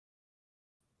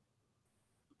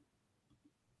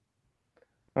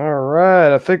All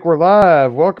right, I think we're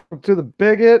live. Welcome to the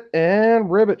Bigot and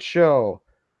Ribbet Show.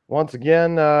 Once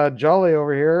again, Jolly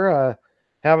over here,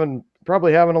 having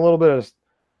a little bit of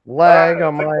lag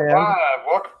on my end.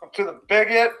 Welcome to the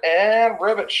Bigot and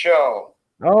Ribbet Show.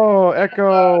 Oh,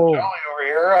 echo. Jolly over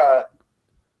here.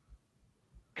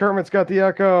 Kermit's got the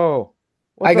echo.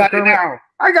 What's up, Kermit?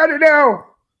 I got it now.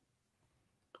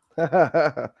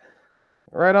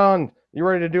 Right on. You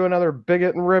ready to do another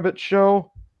Bigot and Ribbet Show?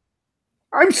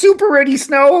 I'm super ready,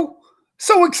 Snow.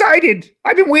 So excited.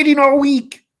 I've been waiting all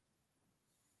week.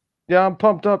 Yeah, I'm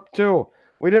pumped up too.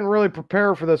 We didn't really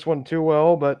prepare for this one too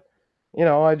well, but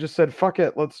I just said, fuck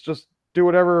it. Let's just do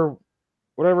whatever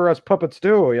us puppets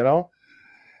do,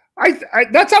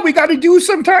 That's how we got to do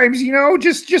sometimes,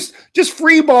 just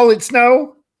free ball it,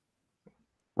 Snow.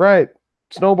 Right.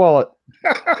 Snowball it.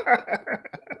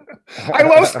 I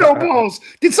love snowballs.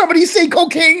 Did somebody say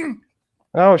cocaine?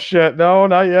 Oh shit. No,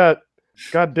 not yet.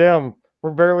 God damn.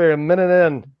 We're barely a minute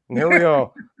in. And here we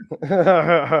go.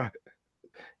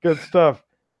 Good stuff.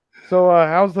 So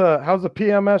how's the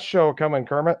PMS show coming,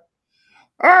 Kermit?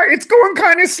 It's going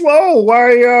kind of slow.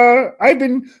 I've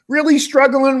been really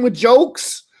struggling with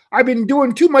jokes. I've been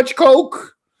doing too much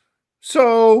coke.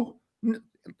 So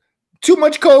too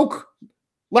much coke,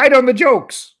 light on the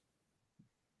jokes.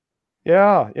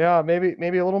 Yeah, maybe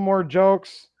a little more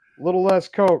jokes, a little less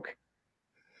coke.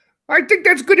 I think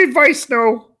that's good advice,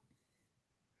 Snow.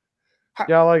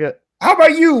 Yeah, I like it. How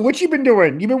about you? What you been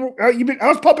doing?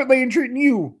 How's Puppet Land treating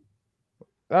you?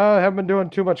 I haven't been doing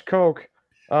too much coke,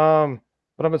 but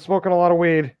I've been smoking a lot of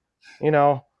weed.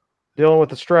 Dealing with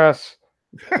the stress.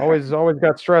 Always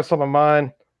got stress on my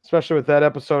mind, especially with that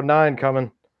episode 9 coming.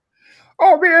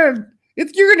 Oh man,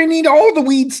 you're gonna need all the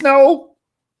weed, Snow.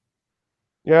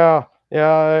 Yeah,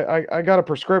 I got a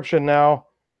prescription now.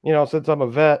 Since I'm a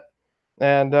vet,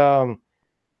 and so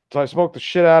I smoke the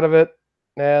shit out of it,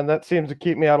 and that seems to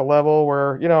keep me at a level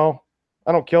where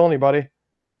I don't kill anybody.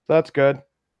 So that's good.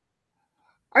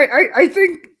 I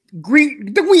think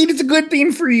the weed is a good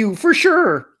thing for you, for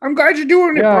sure. I'm glad you're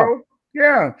doing it, bro.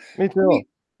 Yeah. Me too.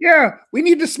 We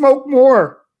need to smoke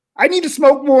more. I need to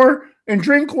smoke more and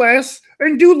drink less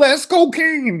and do less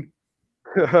cocaine.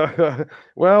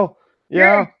 Well,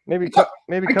 yeah. Maybe cut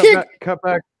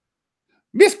back.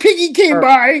 Miss Piggy came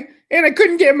by and I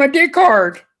couldn't get my dick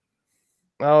hard.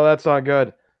 Oh, that's not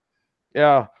good.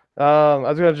 Yeah. I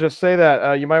was gonna just say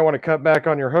that you might want to cut back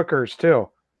on your hookers too.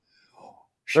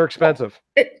 They're expensive.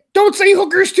 Don't say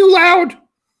hookers too loud.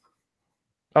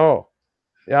 Oh,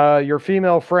 your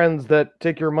female friends that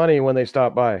take your money when they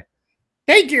stop by.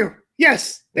 Thank you.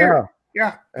 Yes, they're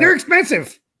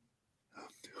expensive.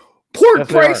 Pork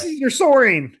prices are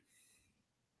soaring.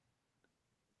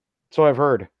 So I've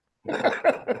heard. That's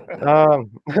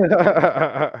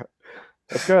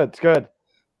good. It's good.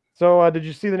 So, did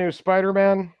you see the new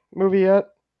Spider-Man movie yet?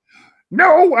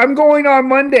 No, I'm going on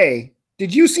Monday.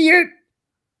 Did you see it?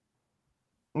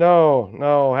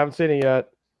 No, haven't seen it yet.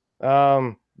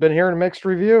 Been hearing mixed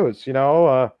reviews.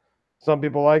 Some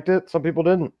people liked it, some people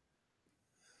didn't.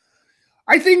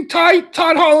 I think Todd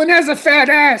Holland has a fat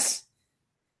ass.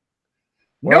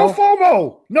 Well,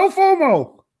 no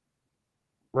FOMO.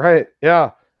 Right?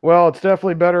 Yeah. Well, it's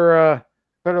definitely better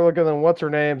looking than what's her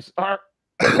name's.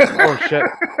 Oh shit!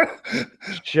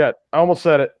 Shit! I almost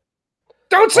said it.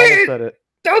 Don't say it.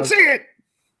 Don't say it.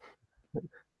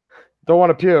 Don't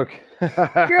want to puke.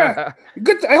 Yeah.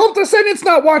 Good. I hope the Senate's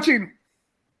not watching.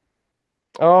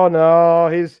 Oh no,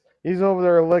 he's over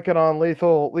there licking on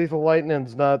Lethal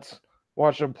Lightning's nuts,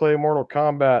 watching him play Mortal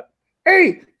Kombat.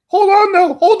 Hey, hold on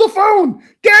though. Hold the phone.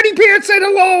 Daddy Pants said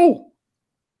hello.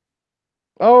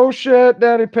 Oh shit,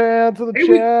 Daddy Pants in the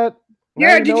chat.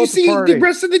 Did you see the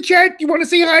rest of the chat? You want to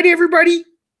say hi to everybody?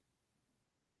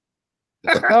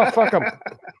 Oh, fuck them.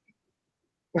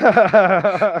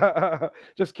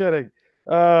 Just kidding.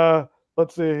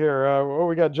 Let's see here.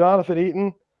 We got Jonathan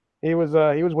Eaton. He was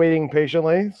waiting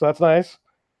patiently, so that's nice.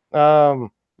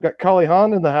 Got Cully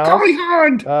Hond in the house. Cully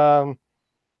Hond.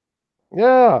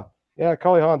 Yeah.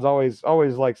 Cully Hond's always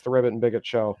likes the Ribbet and Bigot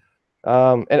show.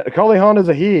 And Cully Hond is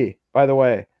a he, by the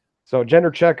way. So gender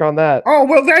check on that. Oh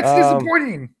well, that's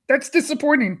disappointing. That's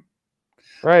disappointing.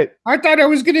 Right. I thought I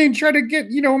was gonna try to get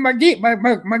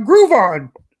my groove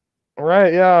on.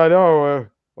 Right. Yeah, I know.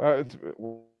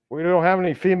 We don't have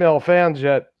any female fans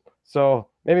yet, so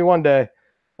maybe one day.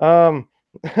 Let's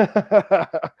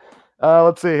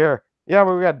see here. Yeah,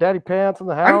 we got Daddy Pants in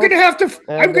the house. I'm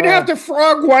gonna have to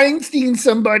Frog Weinstein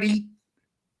somebody.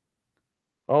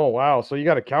 Oh wow! So you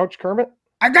got a couch, Kermit?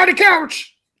 I got a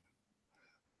couch.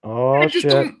 Oh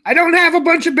shit! I don't have a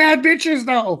bunch of bad bitches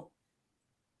though.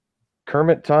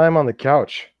 Kermit time on the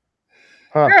couch.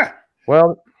 Huh. Yeah.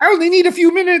 Well, I only need a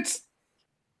few minutes.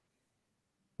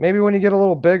 maybe when you get a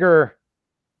little bigger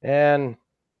and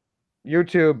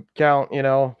YouTube count,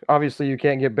 obviously you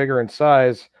can't get bigger in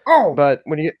size. Oh, But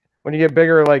when you get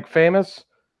bigger, like famous,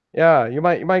 yeah, you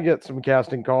might get some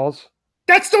casting calls.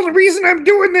 that's still the reason I'm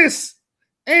doing this.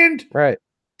 And Right.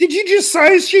 did you just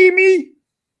size shame me?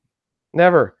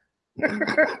 Never.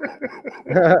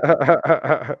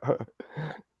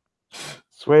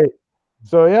 Sweet.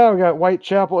 So yeah, we got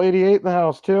Whitechapel 88 in the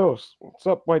house too. What's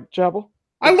up, Whitechapel?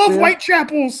 I love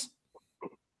Whitechapels.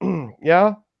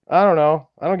 Yeah? I don't know.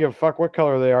 I don't give a fuck what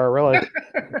color they are, really.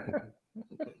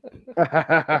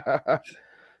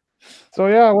 So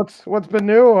yeah, what's been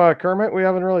new, Kermit? We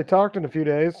haven't really talked in a few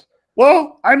days.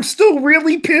 Well, I'm still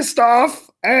really pissed off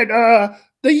at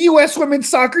the U.S. women's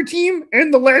soccer team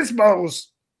and the Lesbos.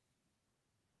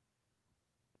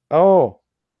 Oh,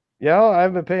 yeah, I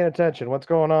haven't been paying attention. What's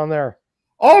going on there?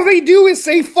 All they do is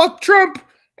say "fuck Trump"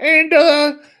 and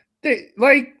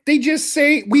they just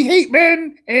say we hate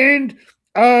men and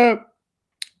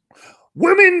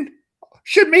women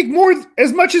should make more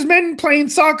as much as men playing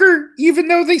soccer, even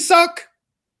though they suck.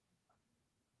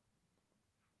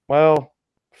 Well,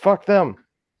 fuck them.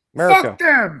 America. Fuck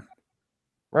them.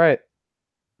 Right.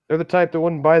 They're the type that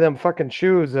wouldn't buy them fucking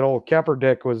shoes that old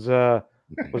Kaepernick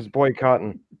was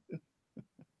boycotting.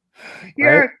 Yeah,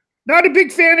 right? Not a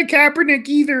big fan of Kaepernick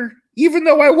either, even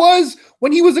though I was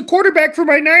when he was a quarterback for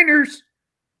my Niners.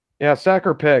 Yeah,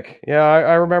 Sacker Pick. Yeah,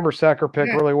 I remember Sacker Pick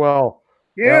really well.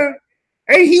 Yeah. Yep.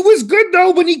 Hey, he was good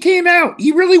though when he came out.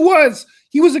 He really was.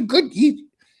 He was a good he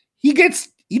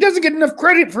doesn't get enough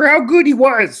credit for how good he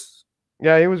was.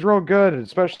 Yeah, he was real good,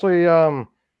 especially in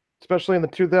the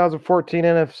 2014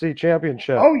 NFC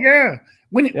Championship. Oh yeah.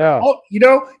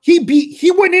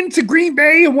 He went into Green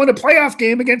Bay and won a playoff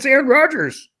game against Aaron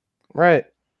Rodgers. Right.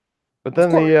 But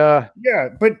then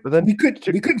but we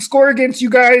couldn't score against you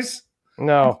guys.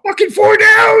 No. Fucking 4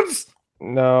 downs.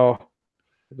 No.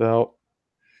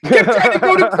 Kept trying to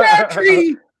go to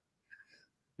Crabtree.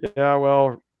 Yeah,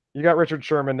 well, you got Richard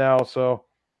Sherman now, so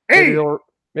hey,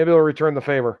 maybe he'll return the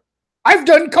favor. I've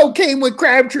done cocaine with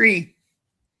Crabtree.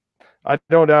 I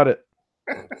don't doubt it.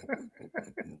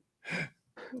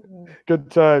 Good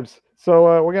times.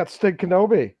 So we got Stig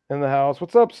Kenobi in the house.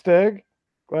 What's up, Stig?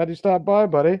 Glad you stopped by,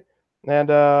 buddy. And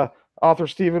author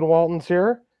Stephen Walton's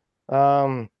here.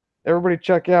 Everybody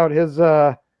check out his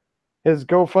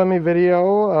GoFundMe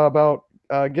video about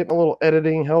getting a little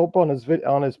editing help on his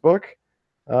book.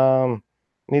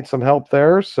 Need some help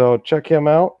there, so check him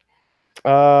out.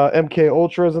 MK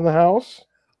Ultra's in the house.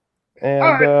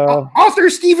 And author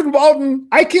Stephen Walton,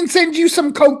 I can send you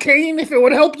some cocaine if it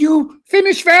would help you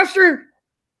finish faster.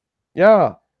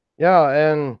 Yeah,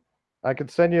 and I could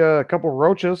send you a couple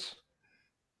roaches.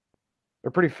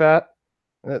 They're pretty fat.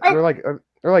 They're like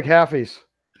halfies.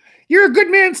 You're a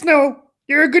good man, Snow.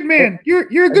 You're a good man.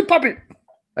 You're a good puppet.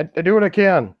 I do what I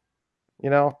can,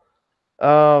 Yeah,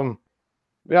 I'm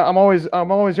always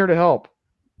here to help.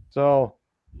 So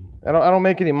I don't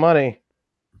make any money,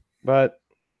 but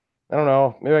I don't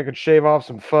know. Maybe I could shave off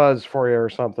some fuzz for you or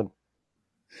something.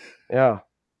 Yeah.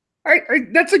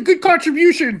 That's a good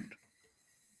contribution.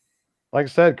 Like I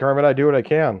said, Kermit, I do what I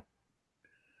can.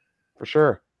 For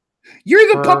sure. You're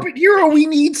the puppet hero we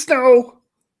need, Snow.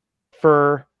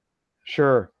 For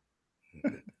sure.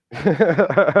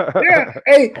 Yeah.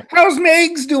 Hey, how's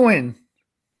Megs doing?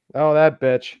 Oh, that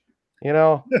bitch. I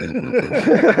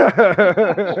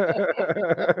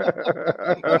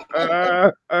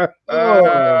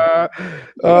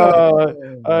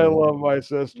love my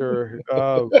sister.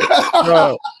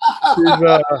 Sorry.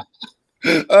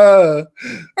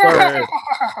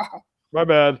 My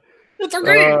bad. It's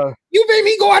okay. You made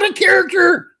me go out of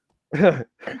character.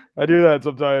 I do that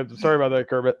sometimes. Sorry about that,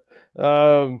 Kermit.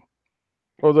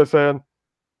 What was I saying?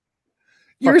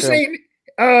 You were saying,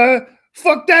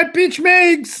 fuck that bitch,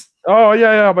 Megs. Oh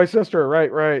yeah, my sister.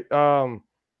 Right.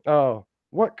 Oh,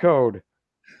 what code?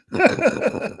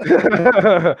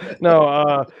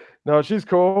 No, she's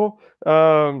cool.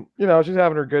 She's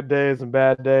having her good days and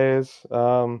bad days.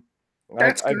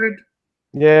 That's good.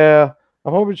 Yeah,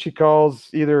 I'm hoping she calls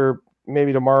either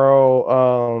maybe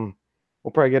tomorrow.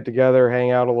 We'll probably get together,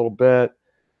 hang out a little bit.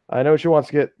 I know she wants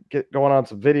to get going on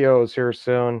some videos here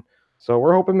soon, so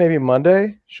we're hoping maybe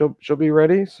Monday she'll be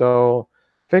ready. So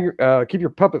keep your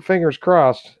puppet fingers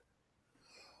crossed.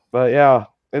 But yeah,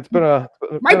 it's been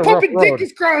my puppet dick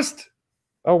is crossed.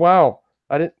 Oh wow,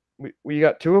 I didn't. You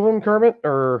got 2 of them, Kermit,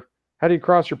 or how do you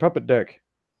cross your puppet dick?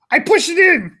 I push it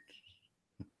in.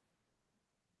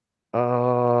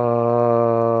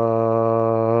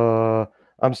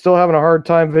 I'm still having a hard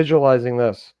time visualizing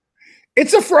this.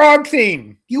 It's a frog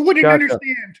thing. You wouldn't Gotcha.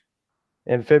 understand.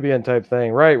 Amphibian type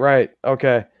thing. Right.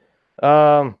 Okay.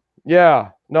 Yeah.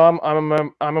 No,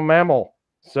 I'm a mammal,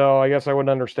 so I guess I wouldn't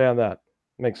understand that.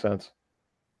 Makes sense.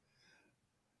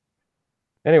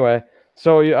 Anyway,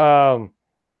 so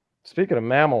speaking of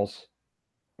mammals,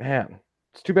 man,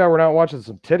 it's too bad we're not watching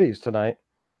some titties tonight.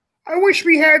 I wish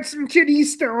we had some titties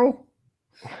still.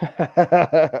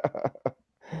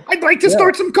 I'd like to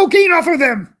start some cocaine off of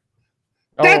them.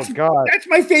 God. That's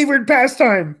my favorite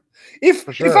pastime. If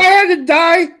For sure. if I had to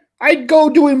die, I'd go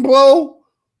doing blow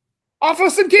off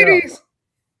of some titties.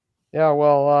 Yeah,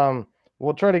 well,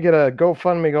 we'll try to get a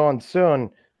GoFundMe going soon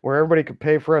where everybody could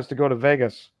pay for us to go to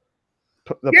Vegas.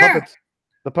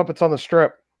 The puppets on the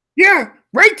strip. Yeah,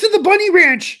 right to the bunny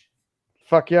ranch.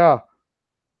 Fuck yeah.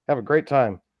 Have a great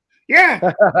time. Yeah.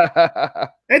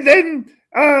 And then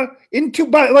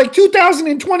by like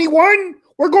 2021,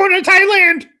 we're going to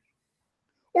Thailand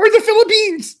or the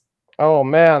Philippines. Oh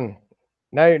man.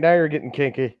 Now you're getting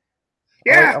kinky.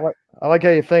 Yeah. I like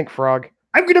how you think, Frog.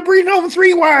 I'm gonna bring home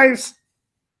 3 wives.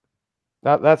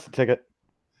 That's the ticket.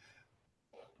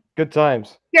 Good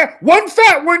times. Yeah, 1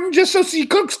 fat one just so she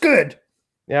cooks good.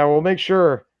 Yeah, we'll make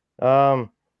sure. You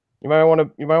might want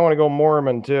to go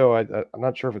Mormon too. I'm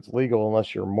not sure if it's legal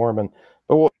unless you're Mormon,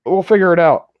 but we'll figure it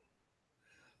out.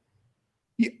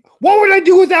 What would I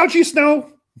do without you,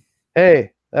 Snow?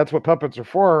 Hey, that's what puppets are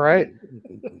for, right?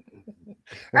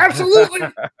 Absolutely.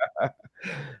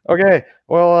 Okay,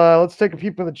 well, let's take a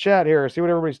peep in the chat here, see what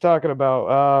everybody's talking about.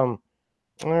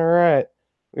 All right,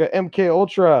 we got MK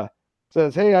Ultra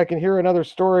says, "Hey, I can hear another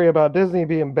story about Disney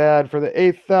being bad for the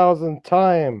 8,000th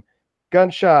time.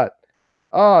 Gunshot.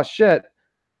 Oh shit.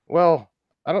 Well,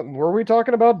 were we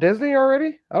talking about Disney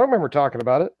already? I don't remember talking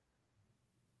about it.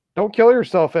 Don't kill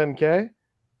yourself, MK.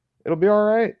 It'll be all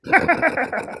right.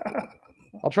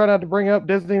 I'll try not to bring up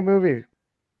Disney movie.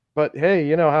 But hey,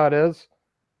 you know how it is.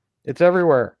 It's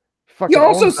everywhere. He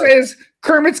also says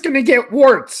Kermit's gonna get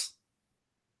warts.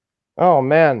 Oh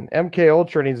man, MK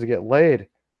Ultra needs to get laid.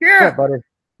 Yeah, up, buddy.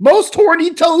 Most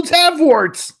horny toads have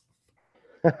warts.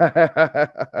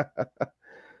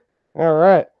 All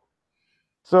right.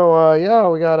 So yeah,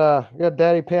 we got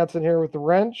Daddy Pants in here with the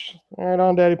wrench. All right,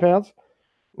 on Daddy Pants.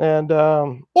 And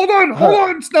hold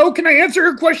on, Snow. Can I answer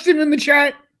a question in the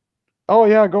chat? Oh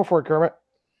yeah, go for it, Kermit.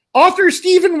 Author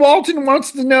Stephen Walton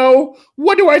wants to know,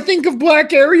 what do I think of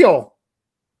Black Ariel?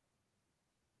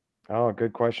 Oh,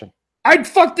 good question. I'd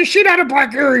fuck the shit out of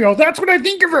Black Ariel. That's what I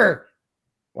think of her.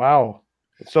 Wow.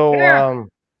 So yeah.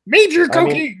 Major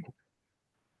cocaine.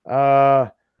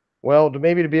 Well,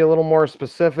 maybe to be a little more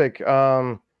specific,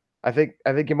 I think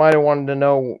you might have wanted to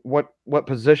know what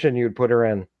position you'd put her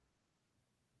in.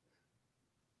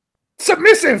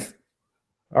 Submissive.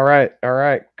 All right.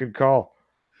 Good call.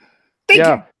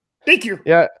 Thank you.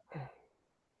 Yeah,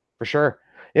 for sure.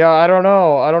 Yeah, I don't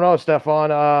know,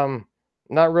 Stefan.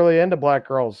 Not really into black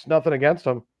girls. Nothing against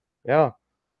them. Yeah.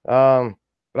 But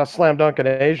I slam dunk an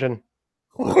Asian.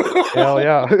 Hell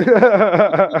yeah.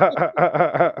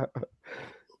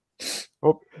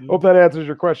 Hope that answers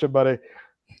your question, buddy.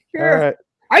 Yeah. All right.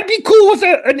 I'd be cool with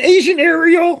an Asian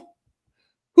Ariel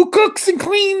who cooks and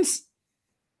cleans.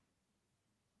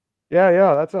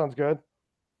 Yeah, that sounds good.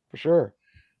 For sure.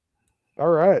 All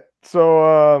right.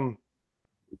 So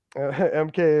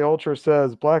MK Ultra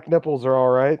says black nipples are all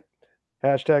right.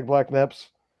 Hashtag black nips.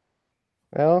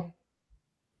 Well,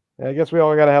 I guess we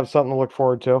all got to have something to look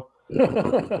forward to.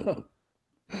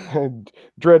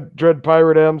 Dread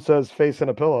Pirate M says face in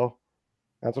a pillow.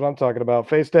 That's what I'm talking about.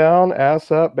 Face down,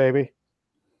 ass up, baby.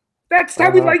 That's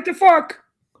how we like to fuck.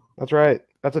 That's right.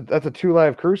 That's a 2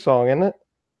 Live Crew song, isn't it?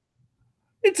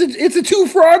 It's a 2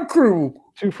 Frog Crew.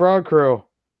 2 Frog Crew.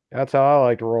 That's how I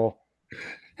like to roll.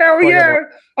 Hell yeah.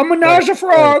 A menage a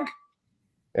frog.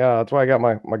 Yeah, that's why I got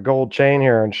my gold chain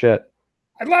here and shit.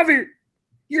 I love it.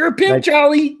 You're a pimp,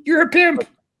 Charlie. You're a pimp.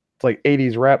 It's like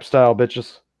 80s rap style,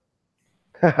 bitches.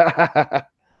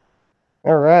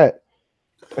 All right.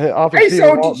 Hey,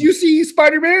 so did you see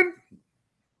Spider-Man?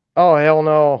 Oh, hell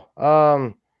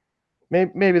no.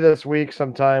 Maybe this week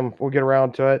sometime we'll get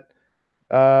around to it.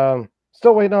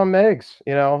 Still waiting on Megs,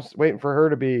 waiting for her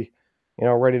to be,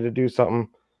 ready to do something.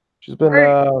 She's been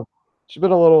a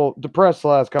little depressed the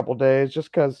last couple of days just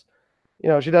because,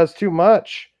 she does too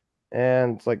much.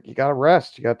 And it's like, you got to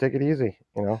rest. You got to take it easy,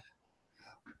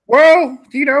 Well,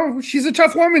 she's a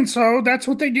tough woman, so that's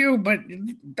what they do. But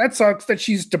that sucks that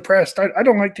she's depressed. I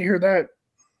don't like to hear that.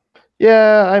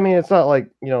 Yeah, I mean, it's not like,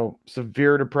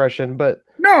 severe depression, but...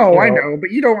 No, I know. But,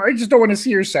 I just don't want to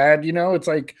see her sad, It's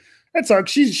like, that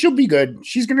sucks. She'll be good.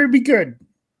 She's going to be good.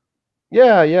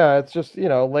 Yeah, yeah. It's just,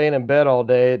 laying in bed all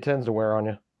day, it tends to wear on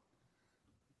you.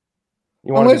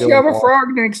 You want to be Unless you doing have a more. frog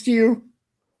next to you.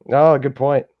 Oh, good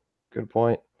point. Good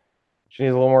point. She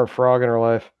needs a little more frog in her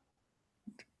life.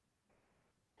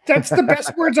 That's the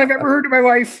best words I've ever heard in my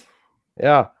life.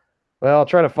 Yeah. Well, I'll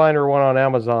try to find her one on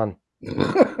Amazon.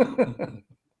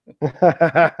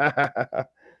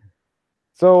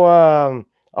 So,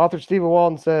 author Stephen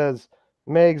Walton says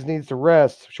Megs needs to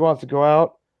rest. She wants to go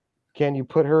out. Can you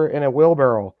put her in a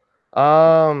wheelbarrow?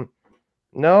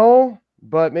 No,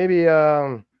 but maybe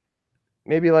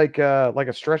like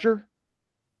a stretcher.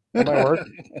 That might work.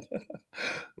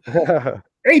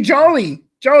 Hey, Jolly,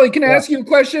 can I Yeah. ask you a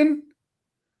question?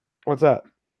 What's that?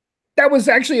 That was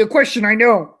actually a question, I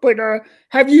know. But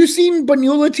have you seen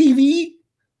Banula TV?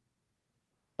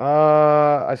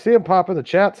 I see him pop in the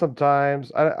chat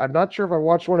sometimes. I'm not sure if I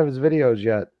watched one of his videos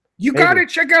yet. You Maybe. gotta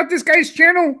check out this guy's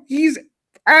channel. He's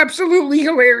absolutely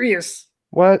hilarious.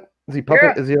 What? Is he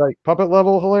puppet? Yeah. Is he like puppet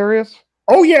level hilarious?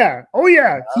 Oh yeah, oh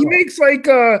yeah. He Oh. makes like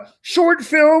short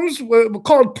films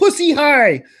called Pussy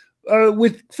High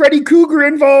with Freddy Krueger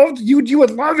involved. You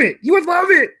would love it. You would love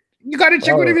it. You got to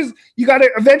check one of his. You got to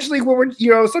eventually when we're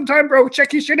sometime, bro.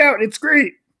 Check his shit out. It's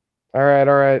great. All right,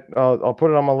 all right. I'll put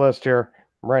it on my list here.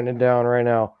 I'm writing it down right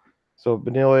now. So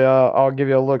Benelia, I'll give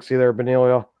you a look. See there,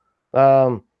 Benelia.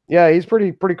 Yeah, he's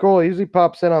pretty cool. He usually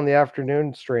pops in on the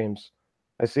afternoon streams.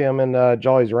 I see him in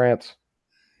Jolly's rants.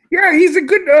 Yeah, he's a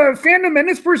good fandom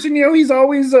menace person. He's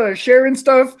always sharing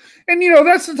stuff, and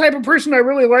that's the type of person I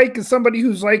really like. Is somebody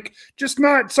who's like just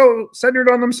not so centered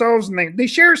on themselves, and they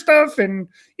share stuff, and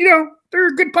they're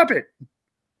a good puppet.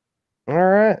 All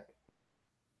right.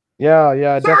 Yeah,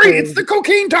 yeah. Sorry, definitely. it's the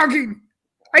cocaine talking.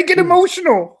 I get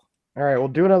emotional. All right, we'll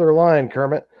do another line,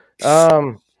 Kermit.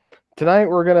 Tonight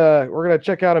we're gonna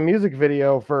check out a music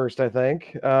video first, I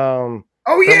think. Oh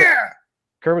yeah.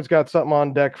 Kermit's got something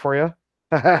on deck for you.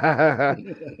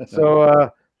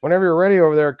 So whenever you're ready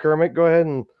over there, Kermit, go ahead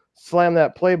and slam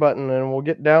that play button, and we'll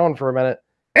get down for a minute.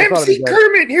 MC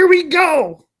Kermit, here we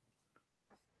go.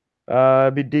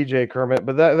 It'd be DJ Kermit,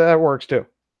 but that works too.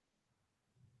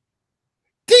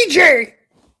 DJ.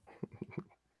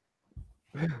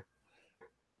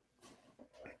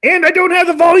 And I don't have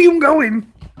the volume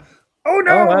going. Oh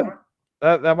no.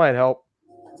 Oh, that might help.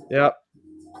 Yep.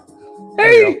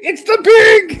 Hey, it's the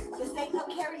pig. This ain't no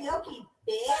karaoke,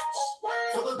 bitch.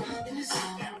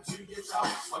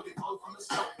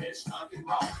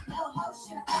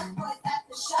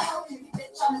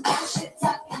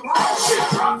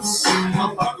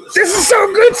 This is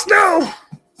so good, Snow.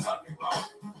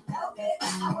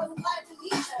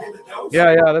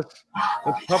 Yeah, this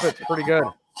puppet's pretty good.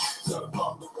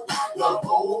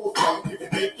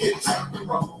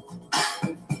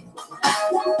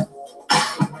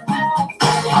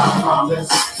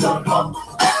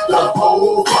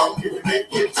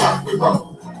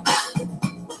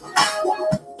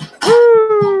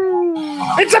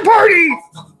 It's a party.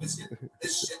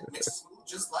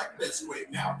 Just like this way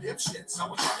now, dipshit.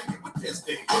 Someone trying to get with this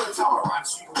thing. Put a tower on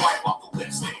so you can wipe off the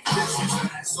lipstick.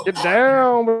 Get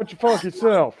down with your funky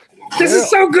self. This is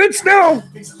so good, Snow.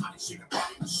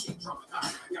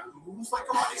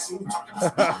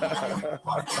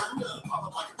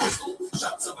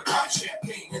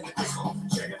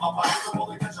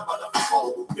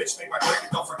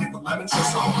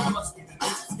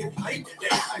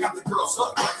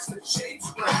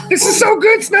 This is so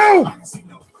good, Snow.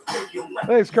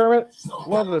 Thanks, Kermit.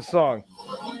 Love this song.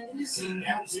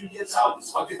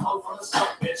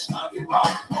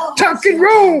 Tuck and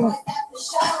roll.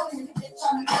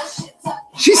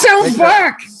 She sounds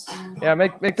black. Yeah,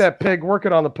 make that pig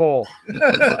working on the pole.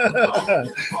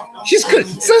 She's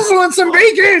sizzling some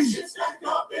bacon.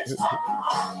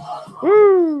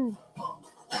 Woo!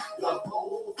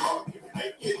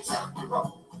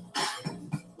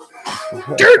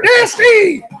 Dirt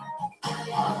nasty.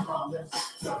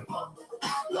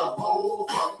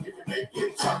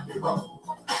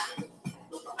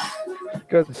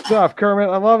 Good stuff, Kermit.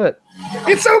 I love it.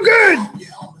 It's so good.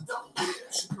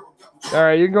 All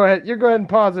right, you can go ahead. You go ahead and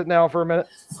pause it now for a minute.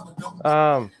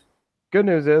 Good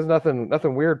news is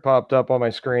nothing weird popped up on my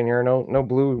screen here. No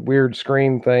blue weird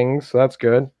screen things. So that's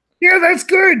good. Yeah, that's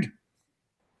good.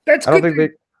 That's I don't good.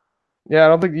 think I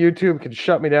don't think YouTube can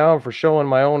shut me down for showing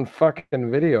my own fucking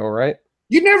video, right?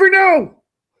 You never know.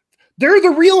 They're the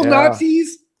real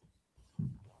Nazis.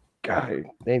 God,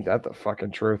 ain't that the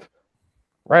fucking truth?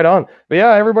 Right on. But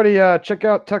yeah, everybody check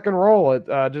out Tuck and Roll.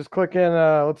 Just click in,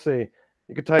 let's see.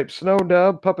 You can type Snow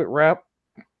Dub Puppet Rap,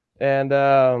 and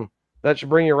that should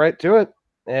bring you right to it.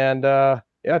 And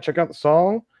yeah, check out the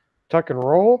song, Tuck and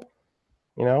Roll.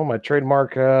 You know, my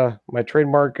trademark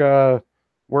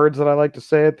words that I like to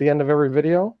say at the end of every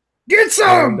video. Get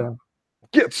some. And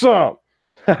get some.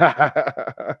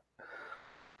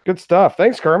 Good stuff.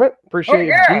 Thanks, Kermit. Oh Appreciate you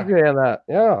yeah. DJing that.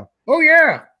 Yeah. Oh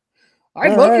yeah. I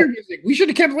All love right. your music. We should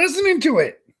have kept listening to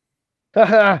it.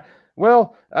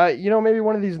 Well, you know, maybe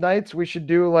one of these nights we should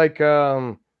do like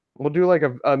we'll do like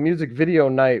a music video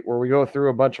night where we go through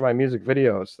a bunch of my music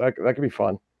videos. That could be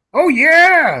fun. Oh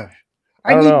yeah.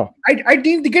 I don't know. I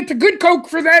need to get the good Coke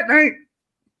for that night.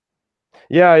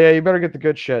 Yeah, you better get the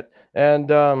good shit.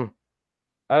 And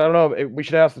I don't know. We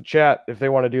should ask the chat if they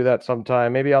want to do that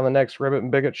sometime. Maybe on the next Ribbit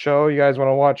and Bigot show. You guys want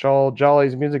to watch all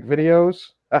Jolly's music videos?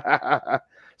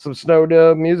 Some snow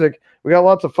dub music. We got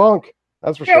lots of funk.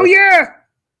 That's for Hell sure. yeah.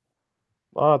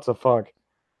 Lots of funk.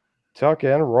 Tuck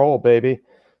and roll, baby.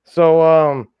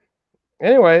 So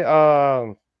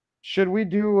anyway, should we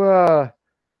do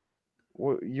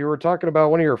you were talking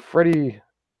about one of your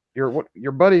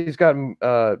your buddy's got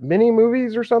mini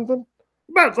movies or something?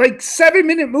 About like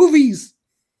 7-minute movies.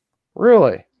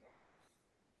 Really?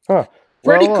 Huh.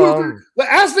 Freddy Well, Krueger.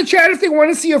 Ask the chat if they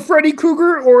want to see a Freddy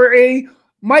Krueger or a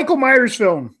Michael Myers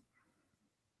film.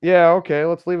 yeah, okay,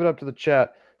 let's leave it up to the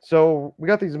chat. So we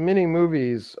got these mini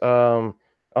movies on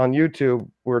YouTube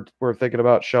we're thinking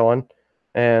about showing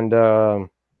and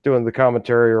doing the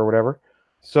commentary or whatever.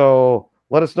 So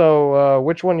let us know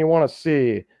which one you want to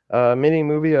see. A mini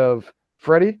movie of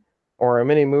Freddy or a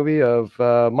mini movie of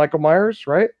Michael Myers,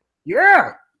 right?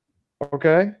 Yeah.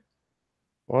 Okay.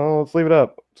 Well, let's leave it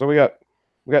up. So we got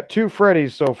 2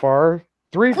 Freddys so far.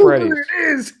 3 Krueger Freddys. it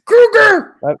is.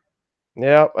 Krueger.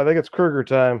 Yeah, I think it's Krueger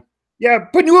time. Yeah,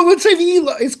 but let's say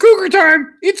it's Krueger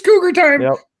time. It's Krueger time.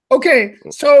 Yep. Okay,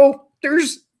 so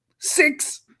there's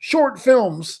 6 short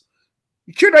films.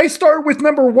 Should I start with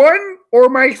number 1 or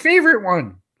my favorite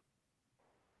one?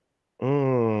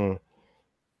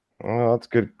 Well, that's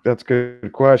good. That's a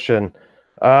good question.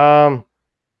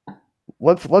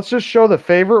 Let's just show the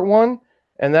favorite one,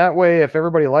 and that way, if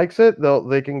everybody likes it,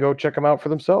 they can go check them out for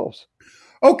themselves.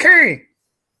 Okay.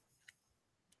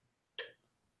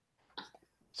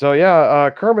 So yeah,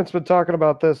 Kermit's been talking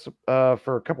about this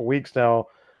for a couple weeks now,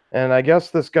 and I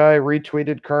guess this guy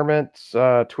retweeted Kermit's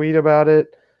tweet about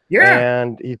it. Yeah.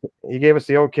 And he gave us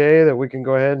the okay that we can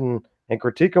go ahead and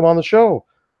critique him on the show.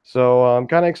 So I'm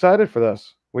kind of excited for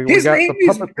this. We got the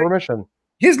puppet permission.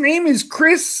 His name is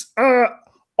Chris R.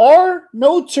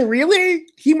 Notarile.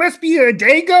 He must be a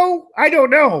Dago. I don't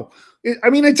know. I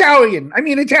mean Italian.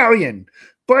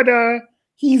 But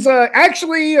he's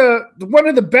actually one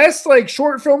of the best like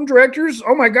short film directors.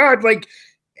 Oh my god! Like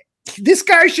this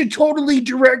guy should totally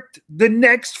direct the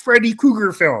next Freddy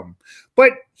Krueger film.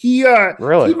 But he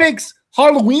makes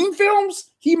Halloween films.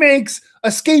 He makes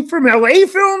Escape from LA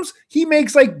films. He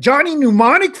makes like Johnny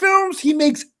Mnemonic films. He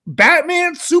makes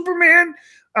Batman, Superman,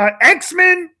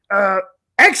 X-Men.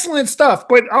 Excellent stuff.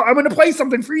 But I'm going to play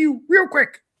something for you real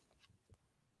quick.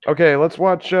 Okay, let's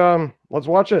watch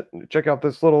it. Check out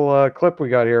this little clip we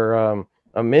got here.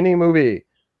 A mini movie,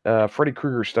 Freddy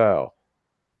Krueger style.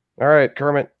 All right,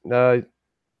 Kermit. I'll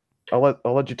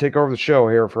let you take over the show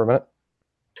here for a minute.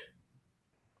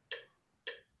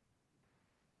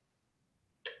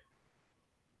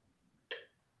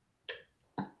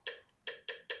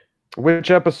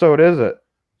 Which episode is it?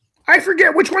 I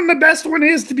forget which one the best one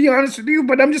is, to be honest with you,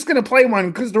 but I'm just going to play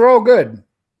one because they're all good.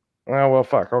 Oh, well,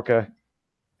 fuck. Okay.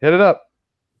 Hit it up.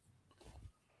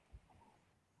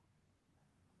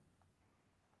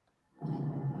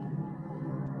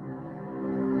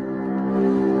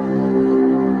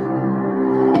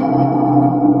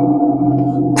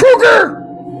 Krueger!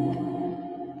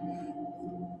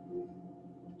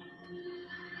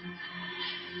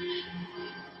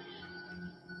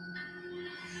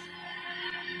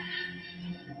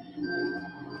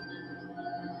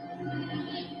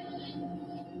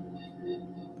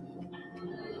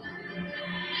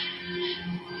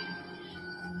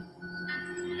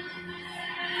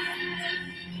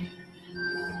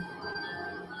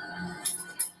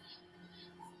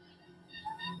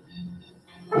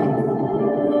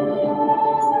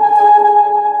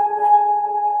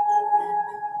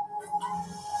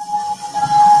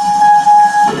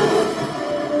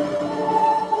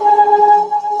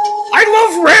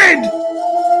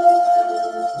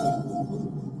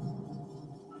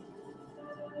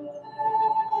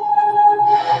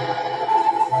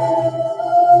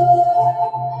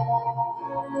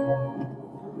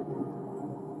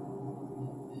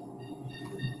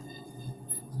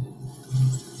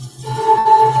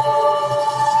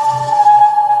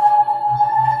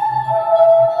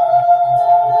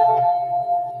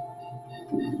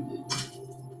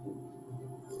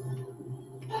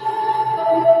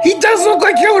 He does look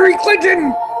like Hillary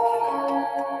Clinton.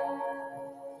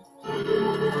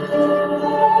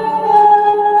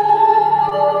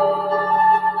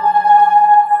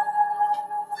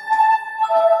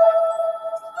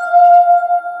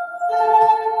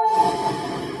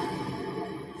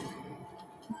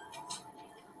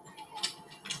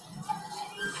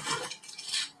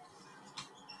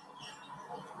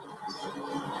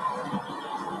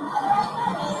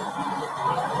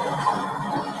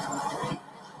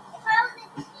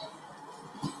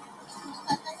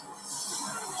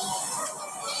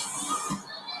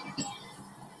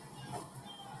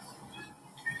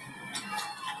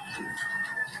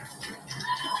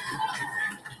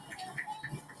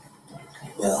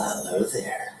 Well, hello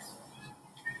there.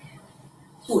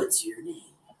 What's your name?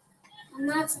 I'm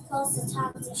not supposed to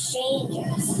talk to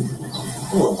strangers.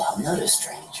 Well, I'm not a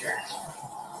stranger.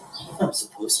 I'm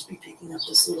supposed to be picking up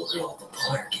this little girl at the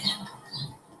park,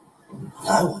 and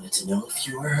I wanted to know if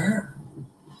you were her.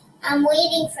 I'm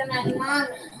waiting for my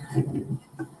mommy.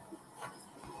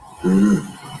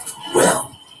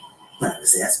 Well, I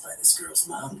was asked by this girl's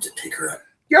mom to pick her up.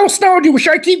 Yo, Snow,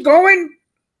 should I keep going?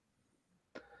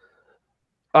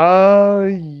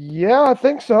 Yeah, I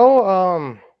think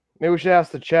so. Maybe we should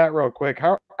ask the chat real quick.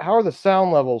 How are the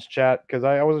sound levels, chat? Because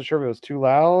I wasn't sure if it was too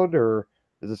loud or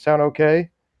does it sound okay?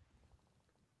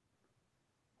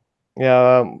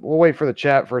 Yeah, we'll wait for the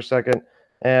chat for a second.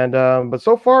 And but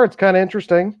so far it's kind of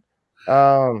interesting.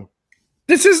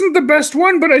 This isn't the best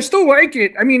one, but I still like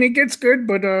it. I mean, it gets good,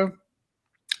 but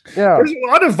yeah, there's a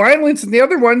lot of violence in the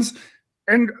other ones.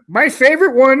 And my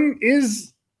favorite one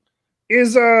is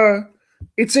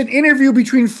it's an interview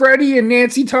between Freddie and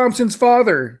Nancy Thompson's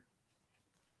father.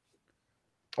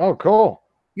 Oh, cool.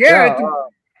 Yeah.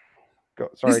 Go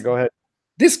ahead.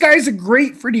 This guy's a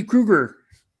great Freddy Krueger.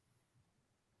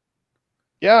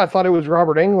 Yeah, I thought it was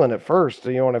Robert Englund at first,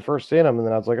 when I first seen him, and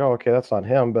then I was like, oh, okay, that's not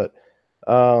him. But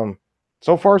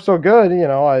so far so good.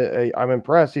 I'm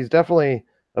impressed. He's definitely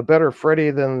a better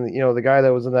Freddy than the guy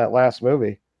that was in that last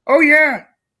movie. Oh yeah,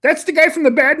 that's the guy from the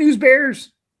Bad News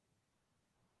Bears.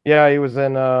 Yeah, he was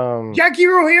in Jackie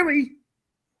Earle Haley.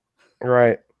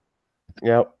 Right.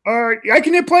 Yep. I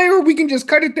can hit play, or we can just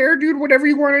cut it there, dude. Whatever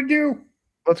you want to do.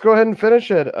 Let's go ahead and finish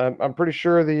it. I'm pretty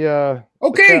sure the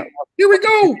okay, here we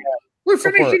go. We're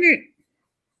finishing it.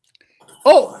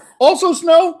 Oh, also,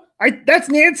 Snow, that's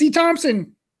Nancy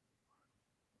Thompson.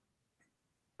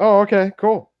 Oh, okay,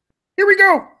 cool. Here we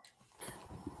go.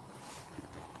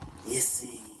 You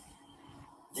see,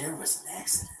 there was an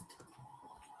accident.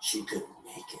 She couldn't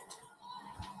make it.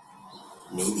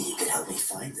 Maybe you could help me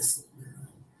find this little girl.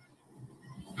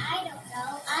 I don't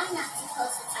know. I'm not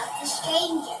supposed to talk to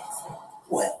strangers.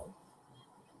 Well,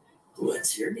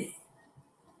 what's your name?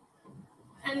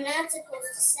 I'm not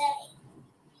supposed to say.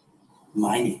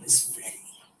 My name is Freddie.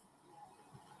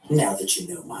 Now that you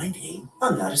know my name,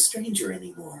 I'm not a stranger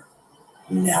anymore.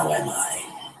 Now am I?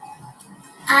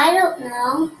 I don't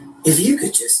know. If you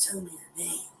could just tell me your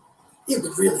name, it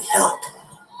would really help.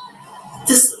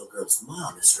 This little girl's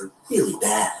mom is hurt really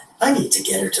bad. I need to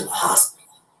get her to the hospital.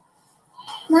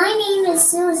 My name is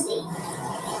Susie.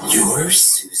 You're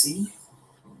Susie?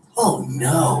 Oh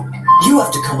no, you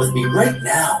have to come with me right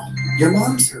now. Your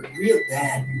mom's hurt real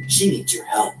bad. She needs your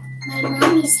help. My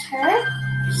mommy's hurt?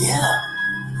 Yeah.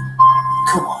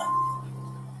 Come on.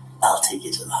 I'll take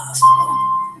you to the hospital.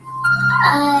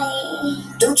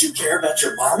 Don't you care about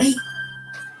your mommy?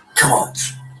 Come on.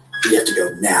 We have to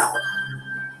go now.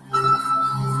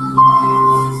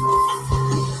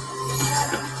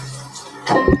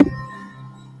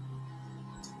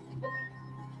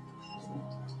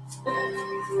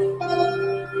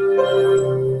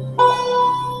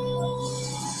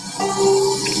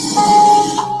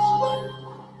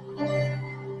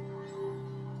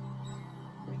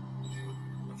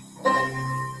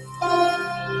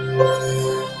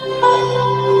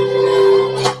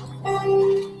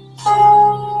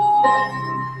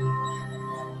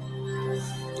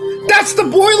 That's the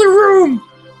boiler room.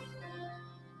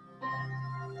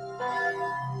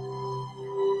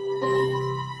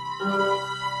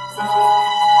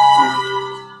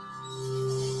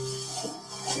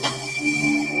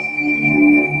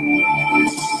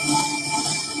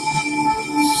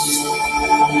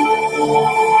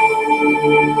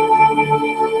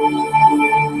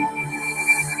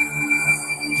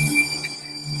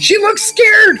 She looks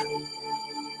scared.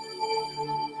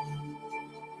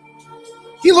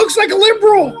 He looks like a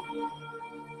liberal.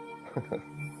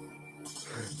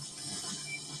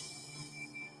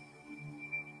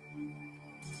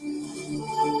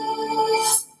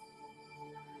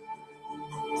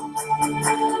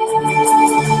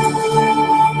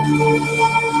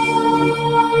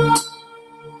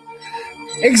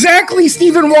 Exactly,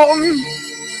 Stephen Walton.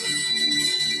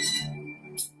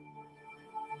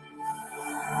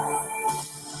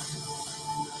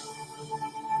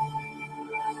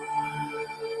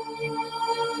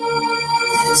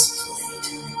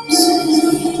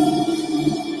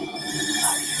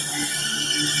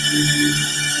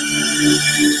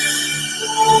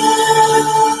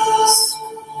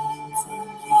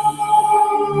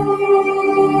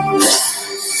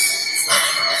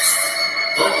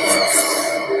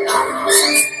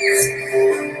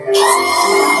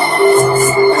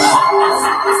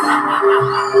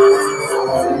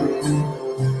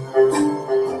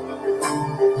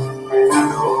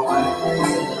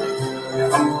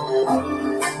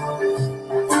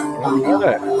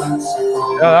 Okay.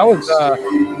 Yeah, that was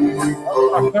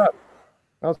fucked up.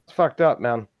 That was fucked up,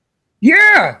 man.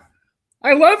 Yeah,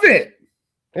 I love it.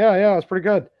 Yeah, it was pretty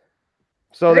good.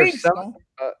 So there's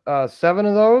Thanks. seven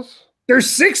of those. There's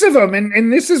 6 of them,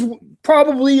 and this is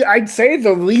probably, I'd say,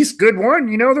 the least good one.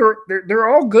 You know, they're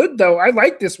all good though. I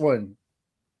like this one.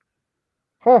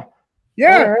 Huh.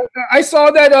 Yeah, All right. I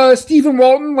saw that Stephen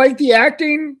Walton liked the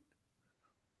acting,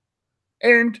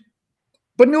 and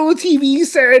Vanilla TV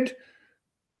said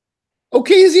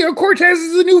Ocasio-Cortez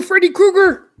is the new Freddy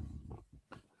Krueger.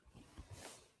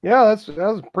 Yeah, that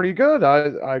was pretty good.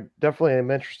 I definitely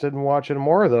am interested in watching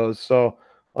more of those, so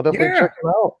I'll definitely check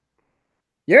them out.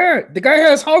 Yeah, the guy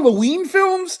has Halloween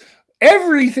films,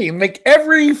 everything, like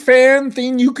every fan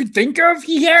thing you could think of,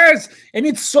 he has, and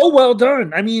it's so well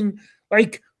done. I mean,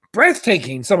 like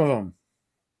breathtaking, some of them.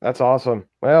 That's awesome.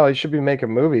 Well, he should be making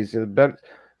movies.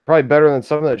 Probably better than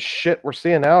some of that shit we're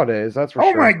seeing nowadays. That's for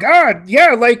sure. Oh my god,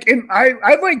 yeah, like, and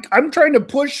I'm trying to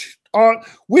push on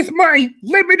with my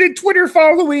limited Twitter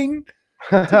following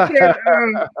to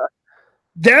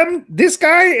get, this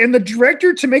guy and the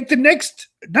director to make the next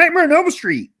Nightmare on Elm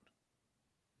Street.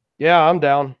 Yeah, I'm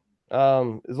down.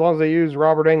 As long as they use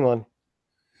Robert Englund.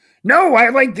 No, I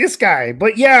like this guy,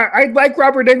 but yeah, I'd like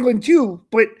Robert Englund too.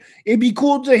 But it'd be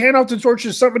cool to hand off the torch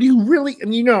to somebody who really,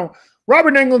 and you know,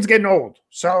 Robert Englund's getting old,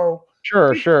 so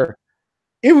sure.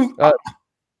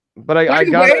 But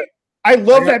I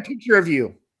love that picture of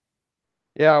you.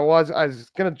 Yeah, I was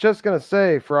gonna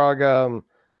say, Frog.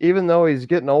 Even though he's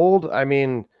getting old, I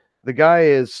mean, the guy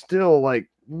is still like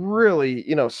really,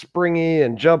 springy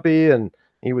and jumpy, and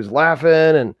he was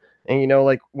laughing, and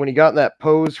like when he got in that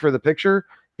pose for the picture,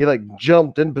 he like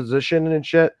jumped in position and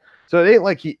shit. So it ain't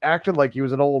like he acted like he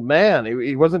was an old man.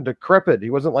 He wasn't decrepit. He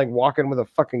wasn't like walking with a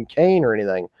fucking cane or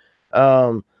anything.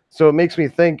 So it makes me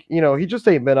think, he just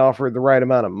ain't been offered the right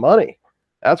amount of money.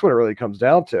 That's what it really comes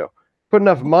down to. Put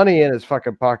enough money in his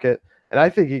fucking pocket, and I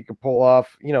think he could pull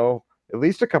off, at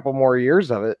least a couple more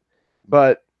years of it.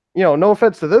 But, no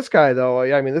offense to this guy, though.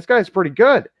 I mean, this guy's pretty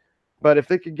good. But if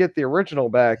they could get the original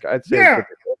back, I'd say get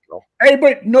the original. Hey,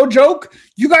 but no joke,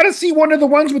 you got to see one of the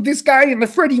ones with this guy in the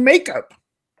Freddy makeup.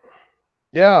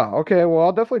 Yeah, okay, well,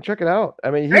 I'll definitely check it out.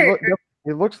 I mean,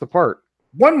 he looks the part.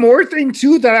 One more thing,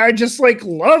 too, that I just, like,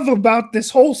 love about this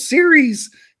whole series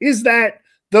is that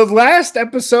the last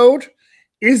episode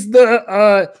is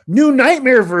the new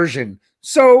Nightmare version.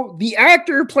 So the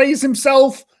actor plays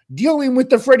himself dealing with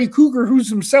the Freddy Krueger who's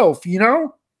himself,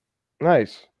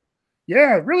 Nice.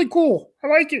 Yeah, really cool. I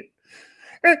like it.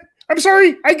 I'm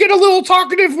sorry, I get a little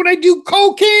talkative when I do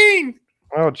cocaine.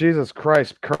 Oh, Jesus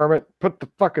Christ, Kermit. Put the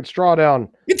fucking straw down.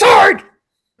 It's hard.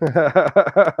 All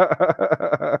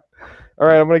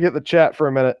right, I'm going to get the chat for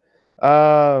a minute.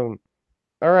 All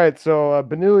right, so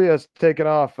Benulia's taking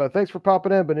off. Thanks for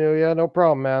popping in, Benulia. No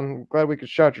problem, man. I'm glad we could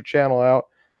shout your channel out.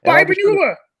 Bye,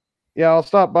 Benulia. Yeah, I'll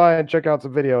stop by and check out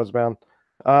some videos, man.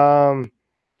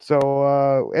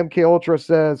 So MK Ultra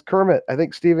says, Kermit, I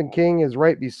think Stephen King is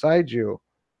right beside you.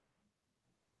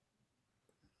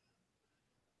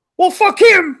 Well, fuck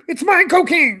him. It's mine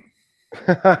cocaine.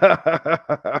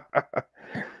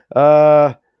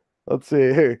 Let's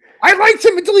see. I liked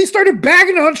him until he started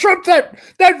bagging on Trump,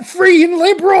 that free and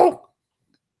liberal.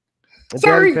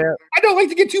 Sorry, I don't like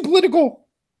to get too political.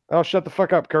 Oh, shut the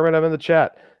fuck up, Kermit. I'm in the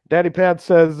chat. Daddy Pat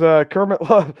says Kermit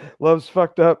loves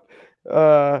fucked up.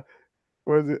 What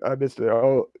is it? I missed it.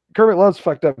 Oh, Kermit loves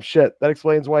fucked up shit. That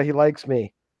explains why he likes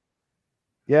me.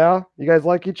 Yeah, you guys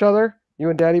like each other? You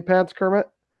and Daddy Pat's, Kermit?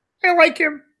 I like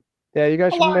him. Yeah, you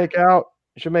guys should make out.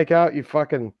 You should make out. You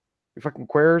fucking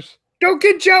queers. Don't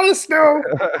get jealous, no.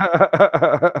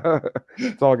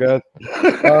 It's all good.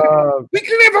 We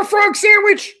can have a frog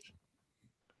sandwich.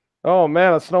 Oh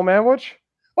man, a snowmanwich?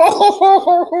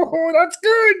 Oh, that's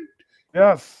good.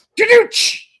 Yes.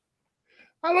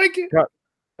 I like it.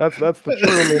 That's the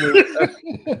true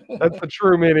meaning. That's the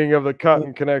true meaning of the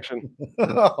cotton connection.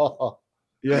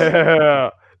 Yeah.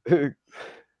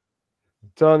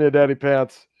 Telling you, Daddy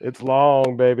Pants, it's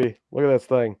long, baby. Look at this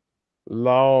thing.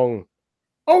 Long.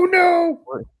 Oh no!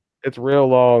 It's real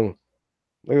long.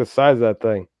 Look at the size of that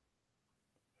thing.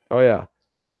 Oh yeah.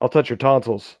 I'll touch your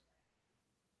tonsils.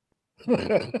 All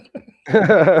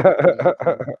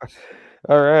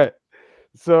right.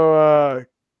 So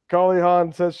Kali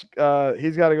Han says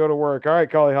he's got to go to work. All right,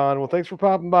 Kali Han. Well, thanks for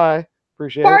popping by.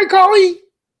 Appreciate Bye, it. Collie.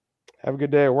 Have a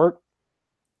good day at work.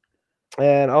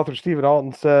 And author Stephen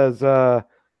Alton says,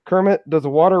 Kermit, does the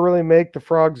water really make the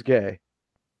frogs gay?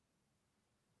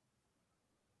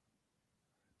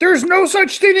 There's no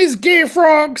such thing as gay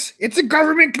frogs. It's a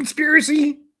government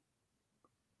conspiracy.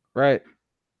 Right.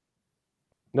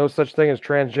 No such thing as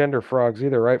transgender frogs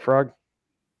either, right, Frog?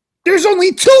 There's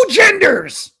only 2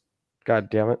 genders. God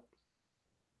damn it.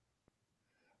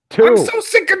 I'm 2. so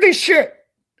sick of this shit.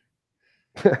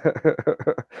 I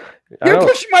You're know.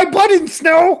 pushing my buttons,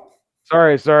 Snow.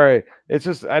 Sorry. It's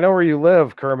just I know where you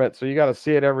live, Kermit, so you got to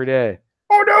see it every day.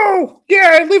 Oh no!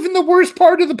 Yeah, I live in the worst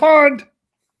part of the pond.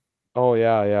 Oh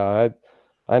yeah.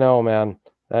 I know, man.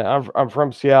 I'm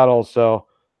from Seattle, so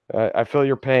I feel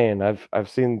your pain. I've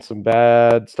seen some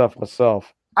bad stuff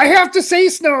myself. I have to say,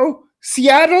 Snow,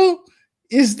 Seattle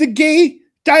is the gay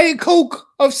Diet Coke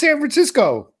of San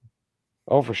Francisco.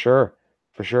 Oh, for sure.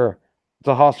 It's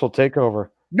a hostile takeover.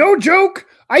 No joke.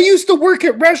 I used to work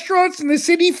at restaurants in the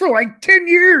city for like 10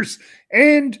 years,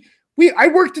 and I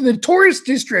worked in the tourist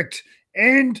district,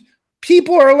 and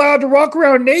people are allowed to walk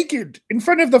around naked in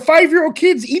front of the 5-year-old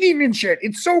kids eating and shit.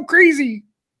 It's so crazy.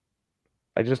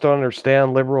 I just don't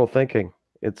understand liberal thinking.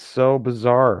 It's so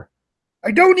bizarre.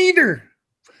 I don't either.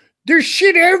 There's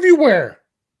shit everywhere.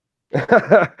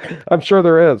 I'm sure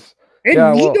there is. And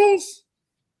Yeah, well- needles?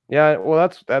 Yeah,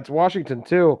 well, that's Washington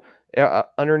too.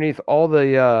 Underneath all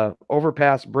the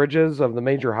overpass bridges of the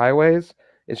major highways,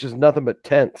 it's just nothing but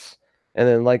tents. And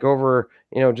then, like over,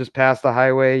 just past the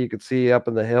highway, you could see up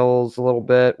in the hills a little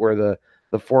bit where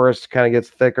the forest kind of gets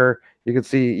thicker. You could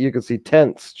see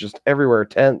tents just everywhere,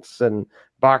 tents and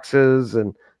boxes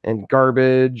and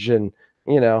garbage and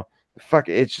fuck,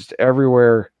 it's just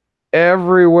everywhere.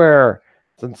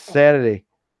 It's insanity.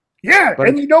 Yeah, But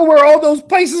and you know where all those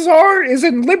places are? Is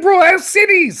in liberal ass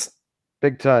cities.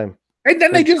 Big time. And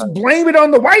then they just blame it on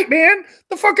the white man.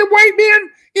 The fucking white man.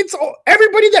 It's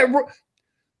everybody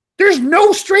there's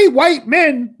no straight white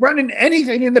men running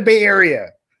anything in the Bay Area.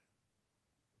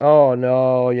 Oh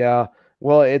no, yeah.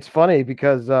 Well, it's funny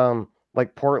because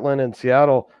like Portland and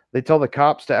Seattle, they tell the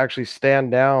cops to actually stand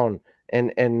down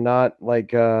and not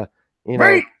like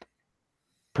Right.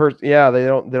 they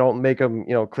don't make them,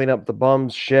 clean up the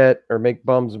bums shit or make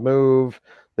bums move.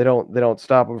 They don't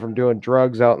stop them from doing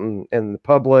drugs out in the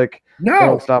public. No. They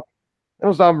don't stop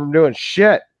them from doing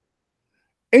shit.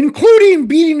 Including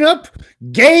beating up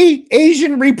gay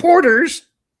Asian reporters.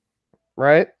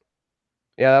 Right?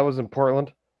 Yeah, that was in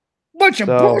Portland. Bunch of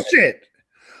bullshit.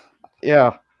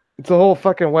 Yeah. It's the whole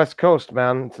fucking West Coast,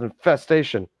 man. It's an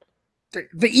infestation.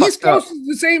 The East Coast is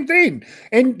the same thing.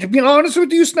 And to be honest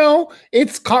with you, Snow,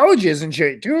 it's colleges and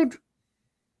shit, dude.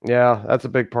 Yeah, that's a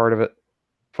big part of it.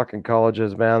 Fucking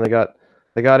colleges, man. They got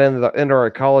into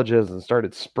our colleges and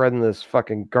started spreading this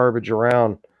fucking garbage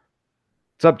around.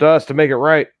 It's up to us to make it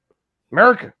right.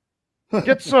 America,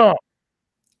 get some.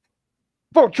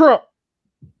 Vote Trump.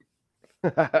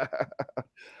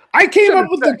 I came up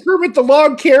with the Kermit the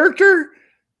Log character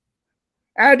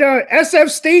at SF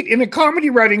State in a comedy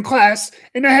writing class,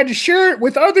 and I had to share it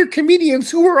with other comedians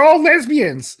who were all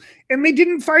lesbians, and they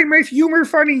didn't find my humor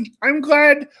funny. I'm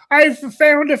glad I've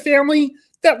found a family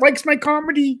that likes my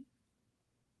comedy.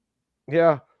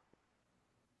 Yeah.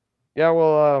 Yeah,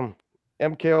 well,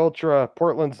 MK Ultra,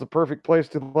 Portland's the perfect place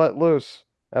to let loose.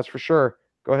 That's for sure.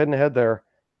 Go ahead and head there.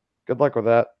 Good luck with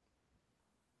that.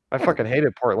 I fucking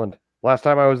hated Portland. Last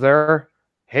time I was there,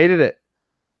 hated it.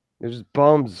 There's just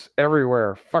bums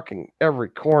everywhere, fucking every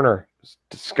corner. It's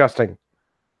disgusting.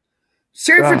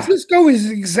 San Francisco is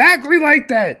exactly like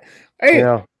that. Hey,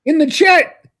 Yeah. in the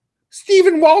chat,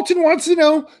 Stephen Walton wants to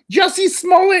know Jussie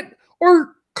Smollett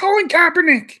or Colin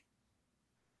Kaepernick.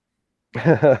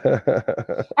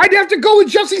 I'd have to go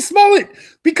with Jussie Smollett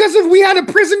because if we had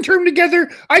a prison term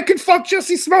together, I could fuck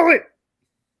Jussie Smollett.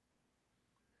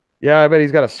 Yeah, I bet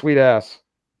he's got a sweet ass.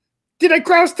 Did I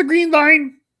cross the green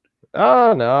line?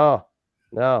 Oh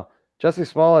no. Jussie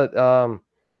Smollett,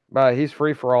 he's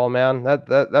free for all, man.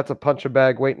 That's a punch a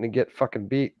bag waiting to get fucking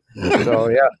beat. So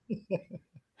yeah.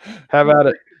 Have at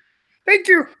it. Thank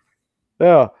you.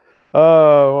 Yeah.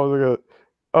 What was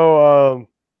I gonna...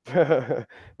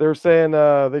 they were saying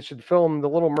they should film The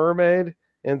Little Mermaid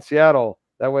in Seattle.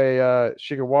 That way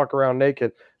she could walk around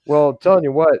naked. Well, I'm telling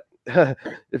you what,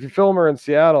 if you film her in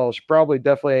Seattle, she probably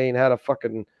definitely ain't had a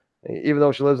fucking, even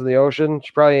though she lives in the ocean,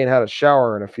 she probably ain't had a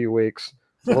shower in a few weeks.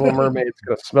 Little Mermaid's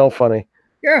gonna smell funny.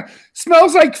 Yeah,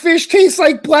 smells like fish, tastes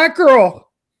like black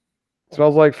girl.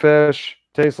 Smells like fish,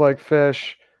 tastes like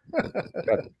fish.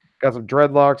 Got some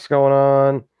dreadlocks going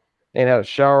on. Ain't had a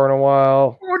shower in a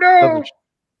while. Oh no! Doesn't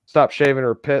stop shaving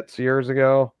her pits years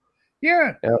ago.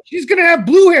 Yeah, Yep. she's gonna have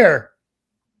blue hair.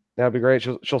 That'd be great.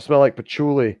 She'll smell like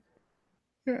patchouli.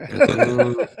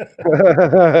 The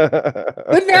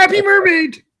Nappy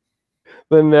Mermaid.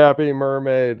 The Nappy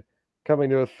Mermaid coming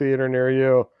to a theater near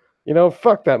you. You know,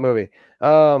 fuck that movie.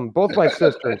 Both my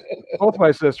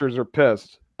sisters are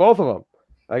pissed. Both of them.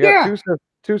 I got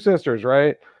two sisters,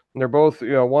 right? And they're both,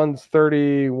 you know, one's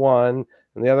 31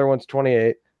 and the other one's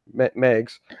 28,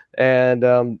 Megs. And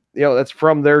you know, that's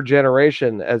from their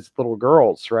generation as little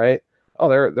girls, right? Oh,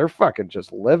 they're fucking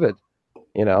just livid,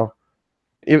 you know.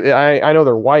 I know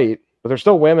they're white, but they're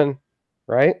still women,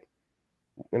 right?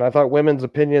 And I thought women's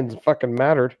opinions fucking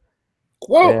mattered.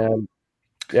 Whoa. And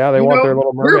yeah, they want their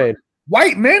little mermaid.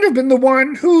 White men have been the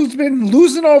one who's been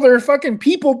losing all their fucking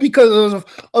people because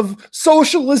of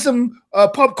socialism,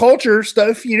 pop culture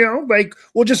stuff, you know? Like,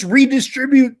 we'll just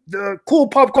redistribute the cool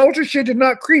pop culture shit and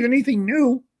not create anything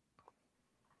new.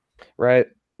 Right.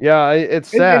 Yeah, it's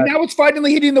sad. And now it's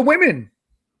finally hitting the women.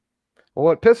 Well,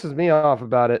 what pisses me off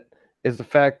about it is the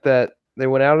fact that they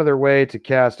went out of their way to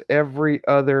cast every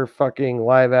other fucking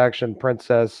live action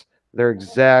princess their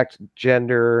exact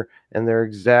gender and their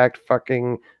exact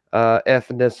fucking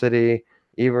ethnicity.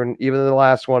 Even the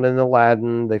last one in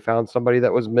Aladdin, they found somebody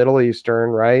that was Middle Eastern,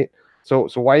 right? So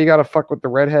why you gotta fuck with the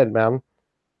redhead, man?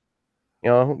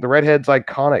 You know, the redhead's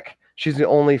iconic. She's the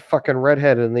only fucking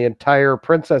redhead in the entire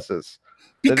princesses.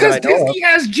 Because Disney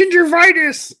has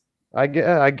gingivitis.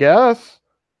 I guess.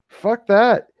 Fuck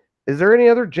that. Is there any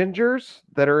other gingers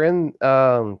that are in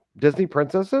Disney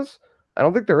princesses? I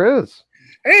don't think there is.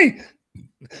 Hey,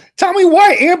 tell me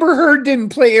why Amber Heard didn't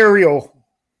play Ariel.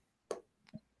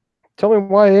 Tell me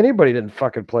why anybody didn't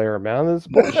fucking play her, man. This is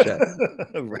bullshit.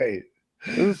 Right.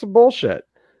 This is some bullshit.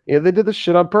 Yeah, they did this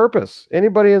shit on purpose.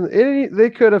 They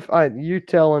could have. You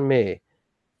telling me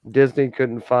Disney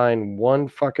couldn't find one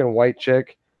fucking white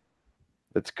chick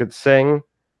that could sing?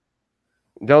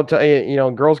 Don't tell you. You know,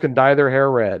 girls can dye their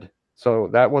hair red, so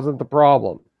that wasn't the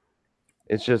problem.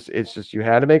 It's just you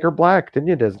had to make her black, didn't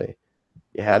you, Disney?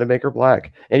 You had to make her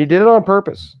black, and you did it on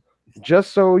purpose,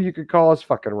 just so you could call us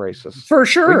fucking racist. For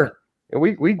sure.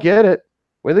 We get it.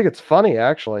 We think it's funny,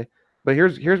 actually. But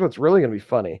here's what's really gonna be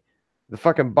funny: the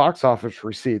fucking box office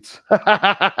receipts.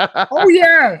 Oh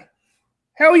yeah,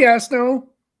 hell yeah, Snow.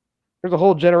 There's a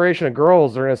whole generation of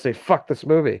girls that are gonna say "fuck this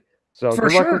movie." So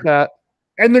good luck with that.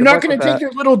 And they're not going to take their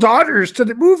little daughters to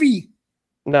the movie.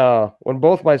 No, when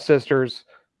both my sisters,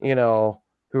 you know,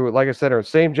 who, like I said, are the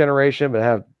same generation but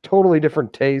have totally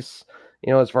different tastes,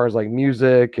 you know, as far as like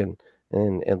music and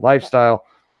lifestyle,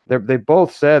 they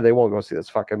both said they won't go see this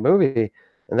fucking movie.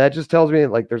 And that just tells me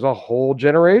like there's a whole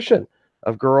generation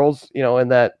of girls, you know, in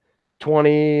that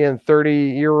 20 and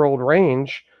 30-year-old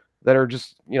range that are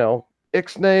just, you know,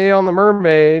 ixnay on the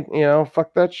mermaid, you know,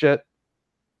 fuck that shit.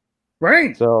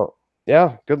 Right. So,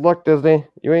 yeah, good luck, Disney.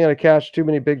 You ain't gonna cash too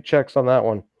many big checks on that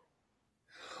one.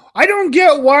 I don't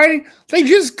get why they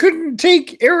just couldn't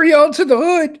take Ariel to the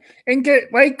hood and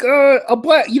get like a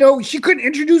black, you know, she couldn't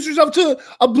introduce herself to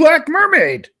a black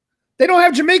mermaid. They don't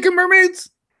have Jamaican mermaids?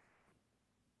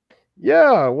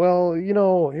 Yeah, well, you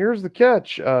know, here's the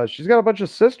catch. She's got a bunch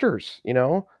of sisters, you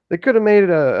know. They could have made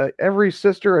every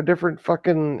sister a different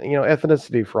fucking, you know,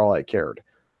 ethnicity for all I cared.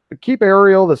 But keep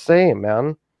Ariel the same,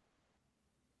 man.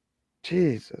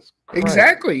 Jesus Christ.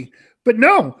 Exactly. But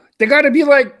no, they got to be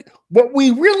like, what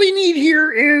we really need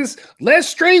here is less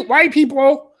straight white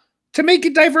people to make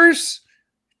it diverse.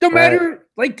 No matter,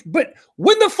 like, but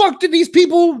when the fuck did these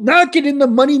people not get in the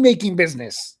money-making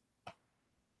business?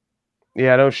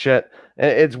 Yeah, no shit.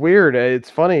 It's weird.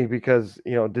 It's funny because,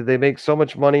 you know, did they make so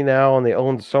much money now and they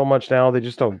own so much now they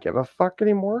just don't give a fuck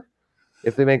anymore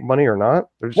if they make money or not?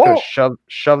 They're just going to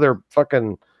shove their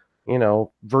fucking, you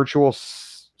know, virtual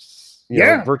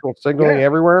signaling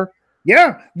everywhere.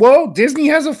 Yeah. Well, Disney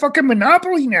has a fucking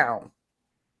monopoly now.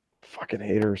 Fucking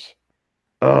haters.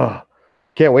 Ugh.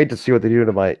 Can't wait to see what they do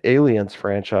to my Aliens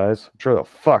franchise. I'm sure they'll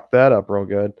fuck that up real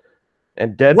good.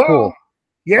 And Deadpool. Well,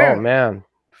 yeah. Oh, man.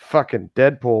 Fucking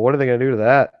Deadpool. What are they going to do to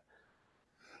that?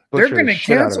 They're going to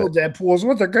cancel Deadpool is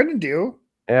what they're going to do.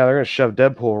 Yeah, they're going to shove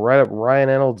Deadpool right up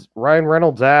Ryan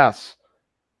Reynolds' ass.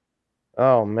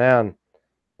 Oh, man.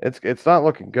 It's not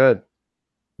looking good.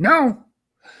 No.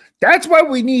 That's why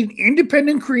we need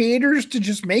independent creators to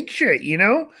just make shit, you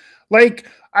know? Like,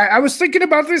 I was thinking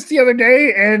about this the other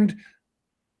day, and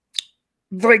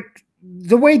like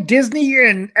the way Disney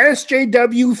and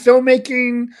SJW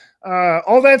filmmaking,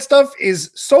 all that stuff is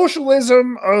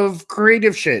socialism of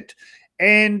creative shit.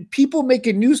 And people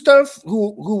making new stuff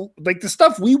who like the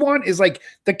stuff we want is like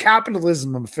the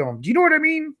capitalism of film. Do you know what I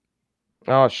mean?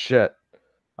 Oh shit.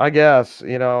 I guess,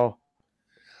 you know.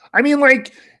 I mean,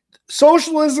 like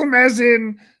socialism as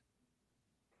in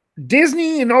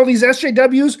Disney and all these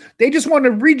SJWs, they just want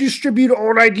to redistribute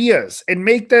old ideas and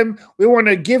make them, we want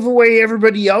to give away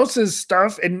everybody else's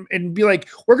stuff and be like,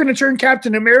 we're going to turn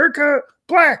Captain America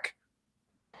black.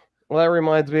 Well, that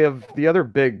reminds me of the other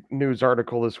big news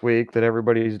article this week that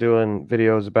everybody's doing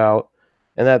videos about,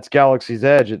 and that's Galaxy's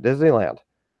Edge at Disneyland.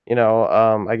 You know,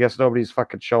 I guess nobody's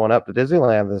fucking showing up to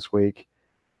Disneyland this week,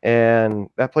 and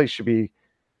that place should be,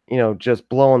 you know, just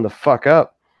blowing the fuck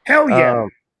up. Hell yeah.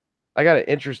 I got an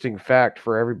interesting fact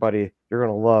for everybody you're going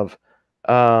to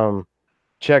love.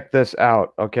 Check this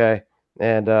out, okay?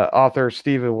 And author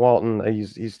Stephen Walton,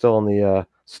 he's still in the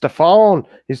Stefan,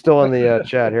 he's still in the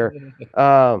chat here.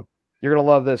 You're going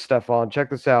to love this, Stefan. Check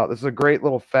this out. This is a great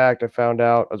little fact I found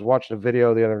out. I was watching a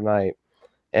video the other night,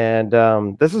 and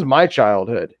this is my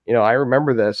childhood. You know, I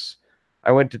remember this.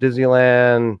 I went to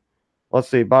Disneyland, let's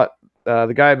see,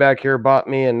 the guy back here bought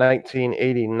me in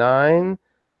 1989.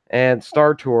 And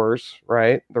Star Tours,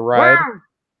 right? The ride,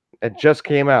 it just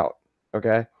came out,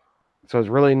 okay? So it's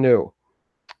really new.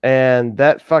 And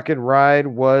that fucking ride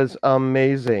was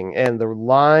amazing. And the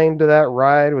line to that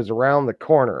ride was around the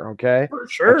corner, okay? For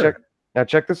sure. Now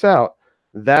check this out.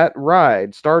 That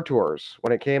ride, Star Tours,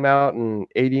 when it came out in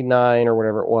 89 or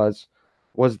whatever it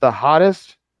was the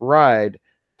hottest ride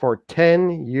for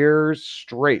 10 years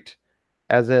straight,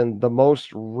 as in the most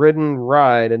ridden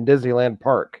ride in Disneyland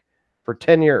Park. For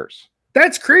 10 years.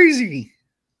 That's crazy.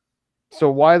 So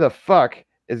why the fuck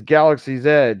is Galaxy's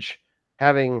Edge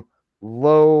having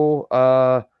low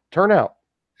turnout?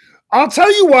 I'll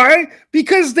tell you why.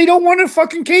 Because they don't want to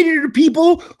fucking cater to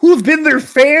people who have been their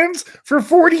fans for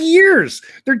 40 years.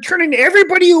 They're turning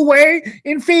everybody away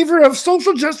in favor of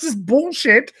social justice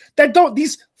bullshit that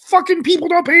these fucking people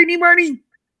don't pay any money.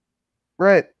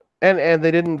 Right. And they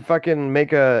didn't fucking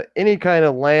make any kind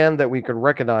of land that we could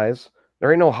recognize.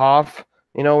 There ain't no Hoff.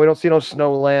 You know, we don't see no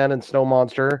Snowland and Snow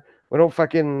Monster. We don't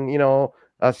fucking, you know,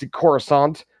 see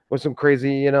Coruscant with some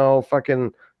crazy, you know,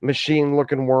 fucking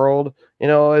machine-looking world. You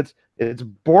know, it's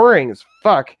boring as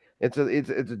fuck. It's a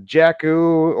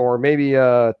Jakku or maybe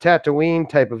a Tatooine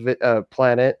type of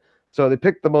planet. So they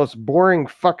picked the most boring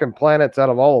fucking planets out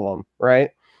of all of them,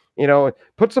 right? You know,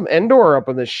 put some Endor up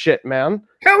in this shit, man.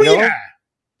 Hell you know? yeah!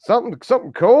 Something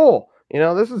cool. You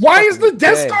know, this is why is the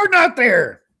Death Star not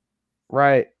there?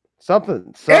 Right.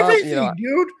 Something. Everything, you know,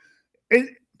 dude.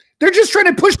 They're just trying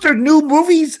to push their new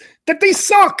movies that they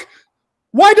suck.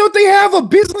 Why don't they have a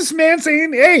businessman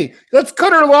saying, hey, let's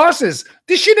cut our losses?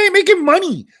 This shit ain't making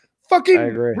money. Fucking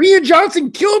Rian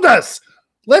Johnson killed us.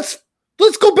 Let's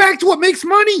go back to what makes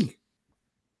money.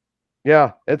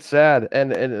 Yeah, it's sad.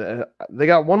 And they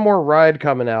got one more ride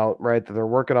coming out, right, that they're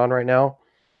working on right now.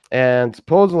 And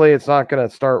supposedly it's not going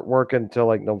to start working until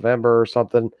like November or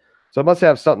something. So it must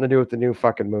have something to do with the new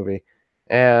fucking movie.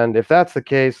 And if that's the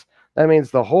case, that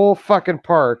means the whole fucking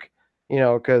park, you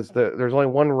know, because there's only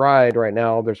one ride right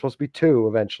now. There's supposed to be two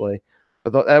eventually.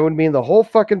 But that would mean the whole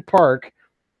fucking park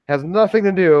has nothing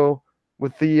to do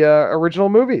with the original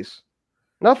movies.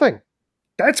 Nothing.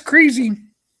 That's crazy.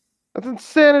 That's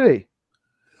insanity.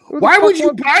 Why would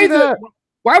you buy that?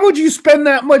 Why would you spend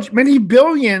that many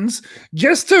billions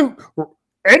just to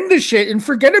end the shit and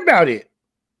forget about it?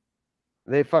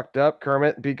 They fucked up,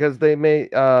 Kermit, because they made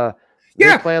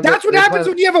that's what happens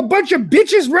when you have a bunch of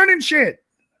bitches running shit.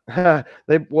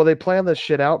 they planned this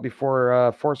shit out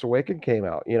before Force Awakens came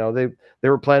out. You know, they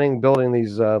were planning building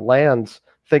these lands,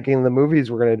 thinking the movies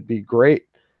were going to be great.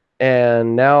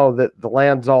 And now that the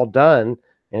land's all done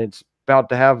and it's about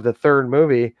to have the third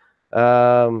movie,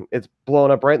 it's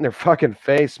blowing up right in their fucking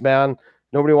face, man.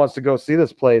 Nobody wants to go see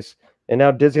this place. And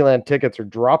now Disneyland tickets are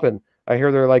dropping. I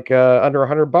hear they're like under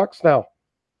 $100 now.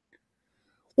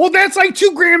 Well, that's like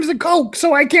 2 grams of Coke,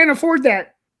 so I can't afford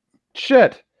that.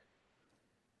 Shit.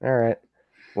 All right.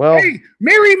 Well, hey,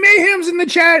 Mary Mayhem's in the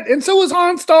chat, and so is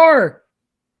Han Star.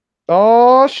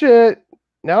 Oh shit!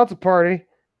 Now it's a party.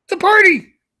 It's a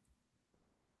party.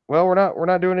 Well, we're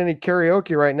not doing any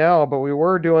karaoke right now, but we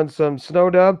were doing some Snow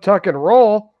Dub Tuck and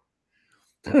Roll.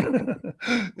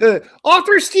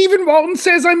 Author Stephen Walton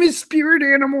says I'm his spirit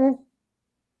animal.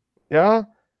 Yeah,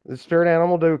 the spirit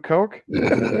animal do coke?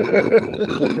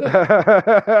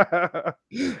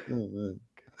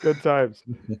 Good times.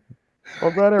 Well,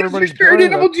 I'm glad everybody's Does your spirit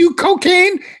joining animal us. do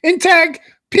cocaine and tag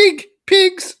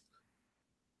pigs?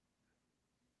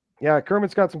 Yeah,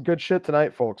 Kermit's got some good shit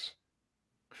tonight, folks.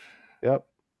 Yep.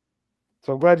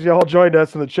 So I'm glad you all joined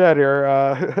us in the chat here.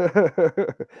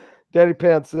 Daddy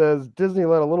Pants says Disney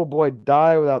let a little boy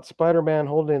die without Spider-Man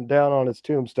holding it down on his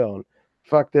tombstone.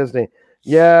 Fuck Disney.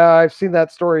 Yeah, I've seen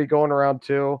that story going around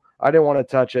too. I didn't want to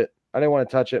touch it.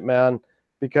 Man,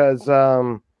 because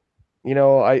you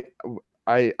know,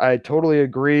 I totally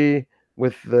agree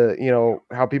with the, you know,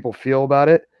 how people feel about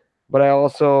it, but I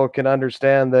also can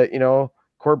understand that, you know,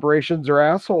 corporations are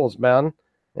assholes, man,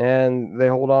 and they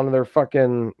hold on to their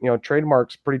fucking, you know,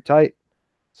 trademarks pretty tight.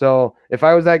 So if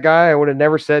I was that guy, I would have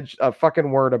never said a fucking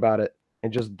word about it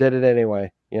and just did it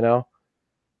anyway, you know?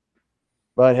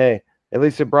 But hey, at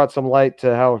least it brought some light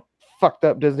to how fucked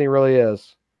up Disney really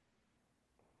is.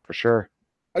 For sure.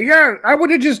 Yeah, I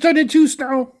would have just done it too,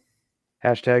 Snow.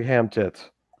 Hashtag ham tits.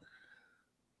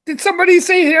 Did somebody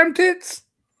say ham tits?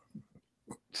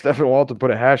 Stephen Walton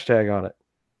put a hashtag on it.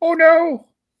 Oh no.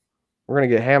 We're gonna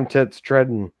get ham tits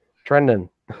trending.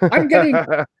 I'm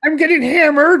getting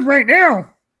hammered right now.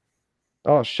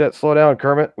 Oh shit! Slow down,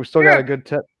 Kermit. We still got a good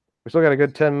 10. We still got a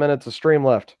good 10 minutes of stream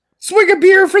left. Swig a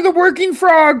beer for the working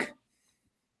frog.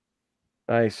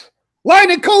 Nice.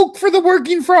 Line of coke for the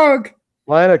working frog.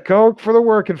 Line of coke for the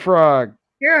working frog.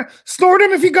 Yeah, snort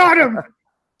him if you got him.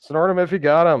 Snort him if you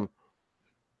got him.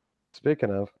 Speaking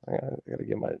of, I gotta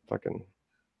get my fucking.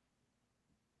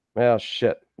 Oh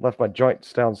shit! Left my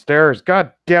joints downstairs.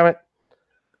 God damn it!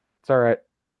 It's all right.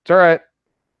 It's all right.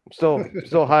 I'm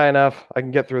still high enough. I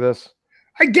can get through this.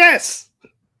 I guess.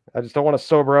 I just don't want to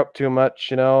sober up too much,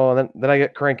 you know, and then I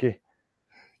get cranky.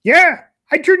 Yeah,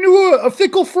 I turn into a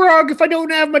fickle frog if I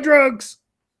don't have my drugs.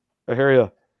 I hear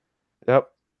you. Yep.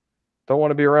 Don't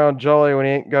want to be around Jolly when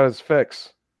he ain't got his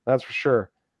fix. That's for sure.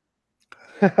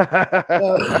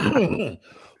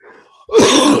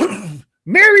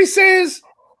 Mary says,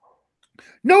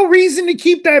 no reason to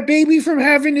keep that baby from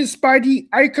having his Spidey.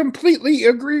 I completely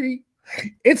agree.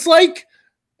 It's like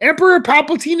Emperor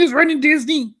Palpatine is running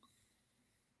Disney.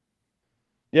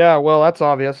 Yeah, well, that's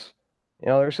obvious. You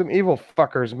know, there's some evil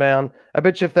fuckers, man. I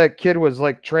bet you if that kid was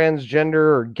like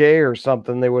transgender or gay or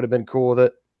something, they would have been cool with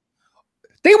it.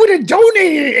 They would have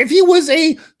donated it if he was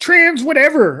a trans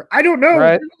whatever. I don't know.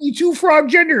 Right. There's only two frog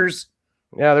genders.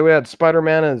 Yeah, they would have had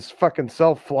Spider-Man and his fucking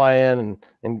self fly in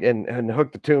and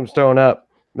hook the tombstone up.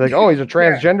 Be like, oh, he's a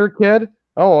transgender kid?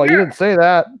 Oh, well, you didn't say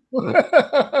that.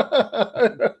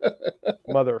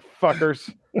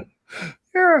 Motherfuckers.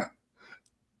 Yeah.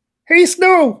 Hey,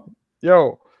 Snow.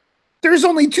 Yo. There's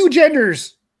only two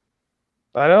genders.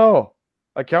 I know.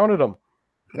 I counted them.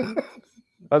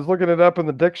 I was looking it up in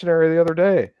the dictionary the other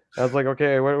day. I was like,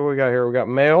 okay, what do we got here? We got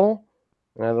male.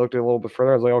 And I looked a little bit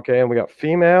further. I was like, okay, and we got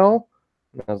female.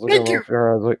 And I was looking a little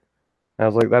further. I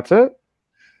was like, that's it?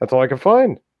 That's all I can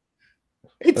find.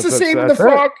 It's the same in the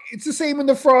frog. It's the same in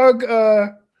the frog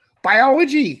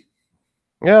biology.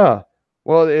 Yeah.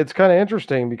 Well, it's kind of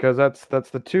interesting because that's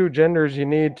the two genders you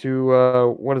need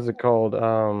to what is it called?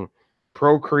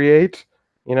 Procreate,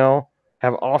 you know,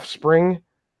 have offspring.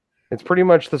 It's pretty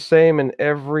much the same in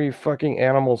every fucking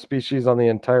animal species on the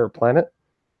entire planet.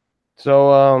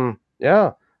 So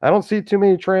yeah, I don't see too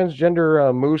many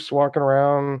transgender moose walking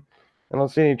around. I don't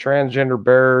see any transgender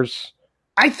bears.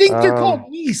 I think they're called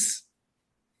geese.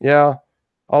 Yeah.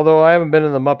 Although I haven't been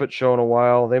in the Muppet Show in a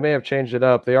while. They may have changed it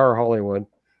up. They are Hollywood.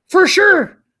 For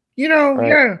sure. You know, Right.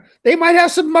 yeah. They might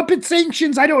have some Muppet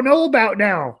sanctions I don't know about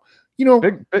now. You know,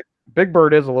 Big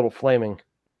Bird is a little flaming.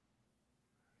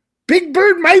 Big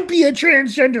Bird might be a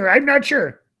transgender. I'm not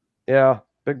sure. Yeah.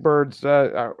 Big Bird's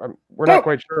we're not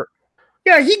quite sure.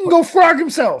 Yeah, he can go frog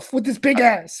himself with his big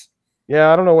ass.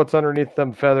 Yeah, I don't know what's underneath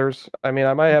them feathers. I mean,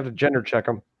 I might have to gender check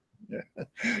them.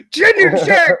 Gender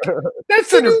check.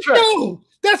 That's the new show.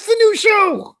 That's the new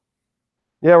show.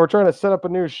 Yeah, we're trying to set up a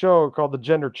new show called the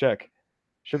Gender Check.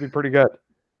 Should be pretty good.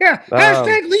 Yeah.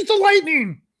 Hashtag Lethal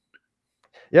Lightning.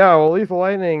 Yeah, well, Lethal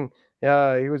Lightning.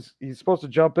 Yeah, he's supposed to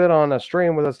jump in on a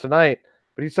stream with us tonight,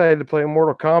 but he decided to play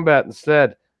Mortal Kombat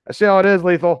instead. I see how it is,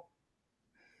 Lethal.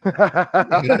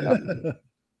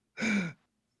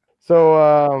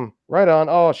 So right on.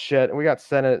 Oh shit, we got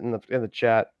Senate in the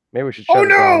chat. Maybe we should shut it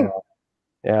down now.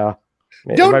 Yeah.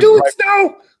 Don't do it,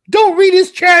 Snow. Don't read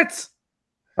his chats.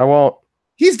 I won't.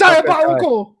 He's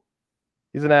diabolical.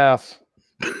 He's an ass.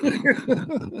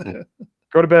 Go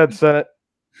to bed, Senate.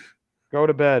 Go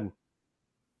to bed.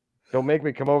 Don't make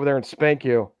me come over there and spank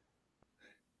you.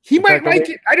 He might like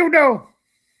it. I don't know.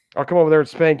 I'll come over there and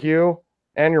spank you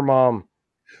and your mom.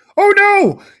 Oh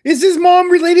no! Is his mom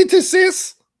related to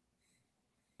Sis?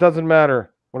 Doesn't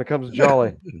matter when it comes to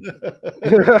Jolly.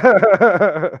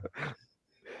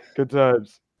 Good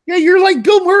times. Yeah, you're like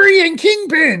Bill Murray and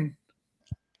Kingpin.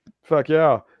 Fuck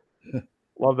yeah.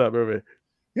 Love that movie.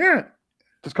 Yeah.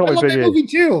 Just call I me love Big that E. movie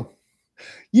too.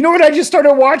 You know what I just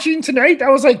started watching tonight? I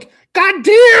was like, God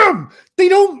damn! They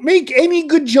don't make any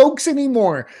good jokes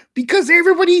anymore because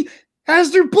everybody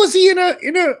has their pussy in a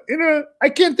I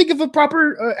can't think of a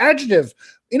proper adjective.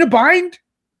 In a bind?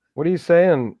 What are you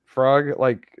saying, Frog?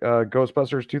 Like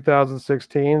Ghostbusters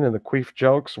 2016 and the queef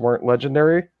jokes weren't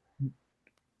legendary?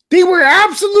 They were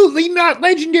absolutely not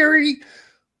legendary,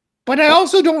 but I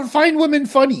also don't find women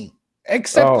funny,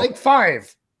 except like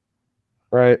 5.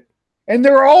 Right. And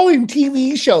they're all in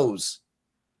TV shows.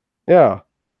 Yeah.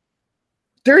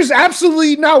 There's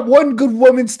absolutely not one good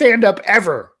woman stand-up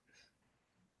ever.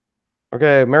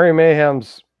 Okay, Mary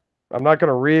Mayhem's. I'm not going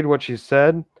to read what she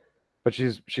said, but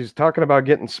she's talking about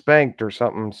getting spanked or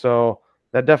something. So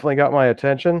that definitely got my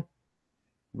attention.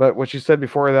 But what she said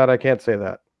before that, I can't say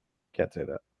that. Can't say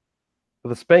that. But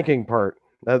the spanking part,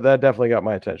 that definitely got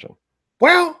my attention.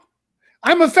 Well,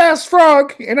 I'm a fast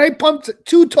frog, and I pumped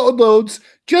 2 toad loads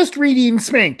just reading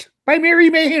Spanked by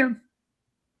Mary Mayhem.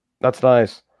 That's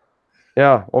nice.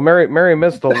 Yeah. Well, Mary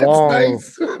missed the long.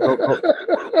 Nice.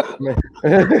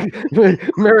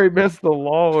 Mary missed the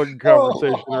long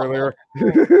conversation earlier.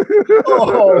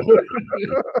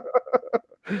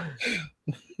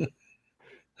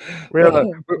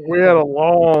 We had a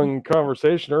long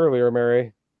conversation earlier,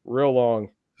 Mary. Real long.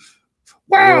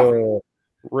 Wow.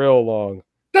 Real long.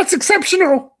 That's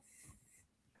exceptional.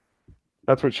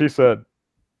 That's what she said.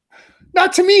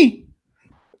 Not to me.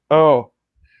 Oh.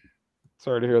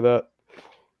 Sorry to hear that.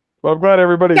 Well, I'm glad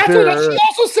everybody's here. That's what she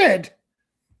also said.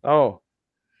 Oh.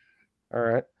 All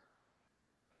right.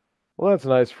 Well, that's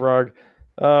nice, Frog.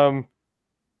 How's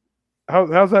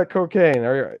that cocaine?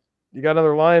 You got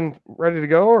another line ready to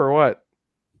go or what?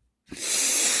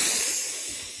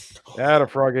 Atta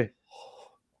Froggy.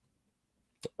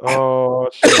 Oh,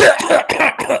 shit.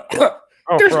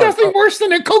 There's nothing worse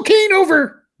than a cocaine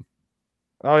over.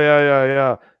 Oh,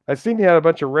 yeah. I seen you had a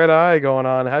bunch of red eye going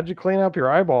on. How'd you clean up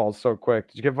your eyeballs so quick?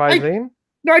 Did you get Visine?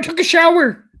 No, I took a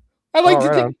shower. I like to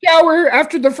take a shower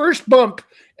after the first bump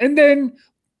and then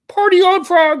party on,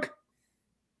 Frog.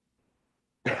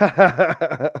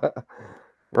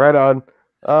 Right on.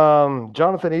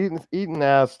 Jonathan Eaton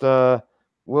asked,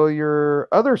 will your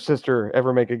other sister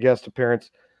ever make a guest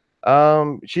appearance?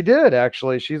 She did,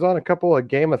 actually. She's on a couple of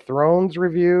Game of Thrones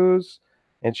reviews,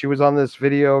 and she was on this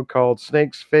video called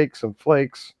Snakes, Fakes, and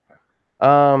Flakes.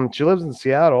 She lives in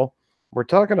Seattle. We're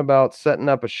talking about setting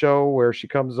up a show where she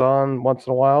comes on once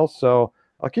in a while, so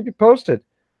I'll keep you posted.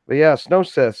 But yeah, Snow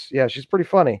Sis, yeah, she's pretty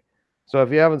funny. So if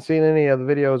you haven't seen any of the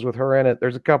videos with her in it,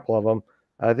 there's a couple of them.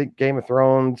 I think Game of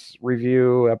Thrones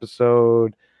review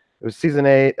episode, it was season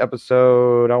 8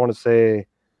 episode, I want to say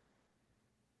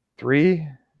 3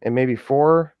 and maybe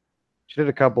 4. She did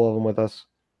a couple of them with us.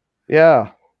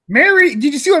 Yeah. Mary,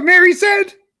 did you see what Mary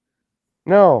said?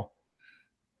 No.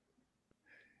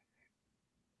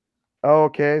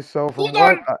 Okay, so from Hold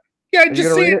on. Yeah,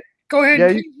 just say it. Go ahead.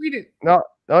 Yeah, read it. No,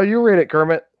 you read it,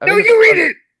 Kermit. No, you read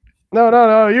it.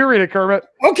 No, you read it, Kermit.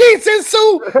 Okay, it says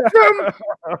so from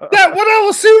that what I'll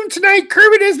assume tonight,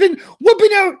 Kermit has been whooping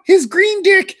out his green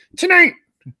dick tonight.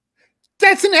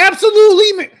 That's an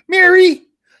absolutely Mary.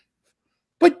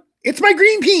 But it's my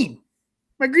green peen.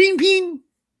 My green peen,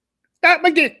 not my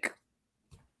dick.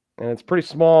 And it's pretty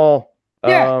small.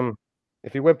 Yeah.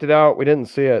 If you whipped it out, we didn't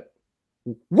see it.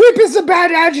 Whip is a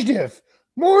bad adjective.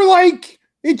 More like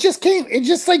it just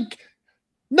like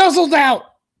nuzzled out.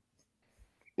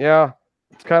 Yeah.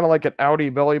 It's kind of like an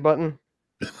outie belly button.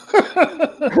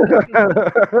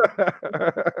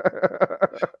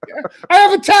 I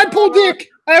have a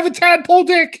tadpole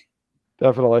dick.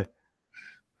 Definitely.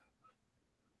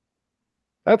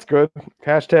 That's good.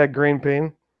 Hashtag green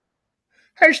peen.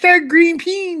 Hashtag green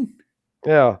peen.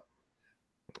 Yeah.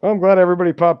 Well, I'm glad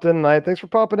everybody popped in tonight. Thanks for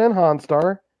popping in,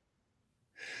 Honstar.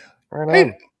 Right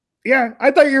on. Yeah, I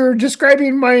thought you were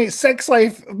describing my sex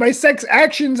life, my sex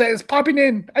actions as popping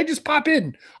in. I just pop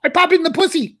in. I pop in the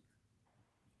pussy.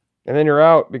 And then you're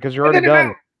out because you're already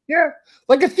done. Yeah,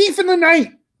 like a thief in the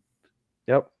night.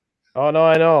 Yep. Oh, no,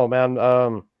 I know, man.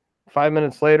 5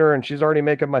 minutes later, and she's already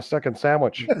making my second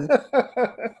sandwich.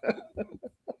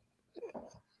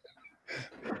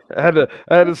 I had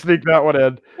to sneak that one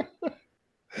in.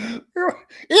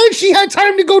 And she had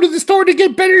time to go to the store to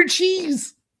get better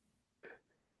cheese.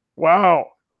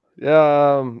 Wow.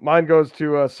 Yeah, mine goes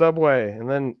to Subway, and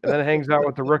then hangs out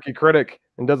with the rookie critic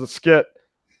and does a skit,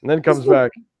 and then comes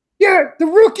back. Yeah, the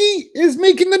rookie is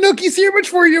making the nookie sandwich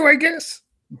for you, I guess.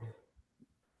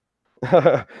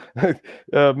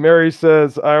 Mary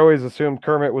says, I always assumed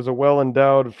Kermit was a well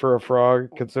endowed for a frog,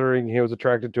 considering he was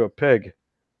attracted to a pig.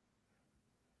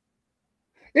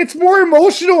 It's more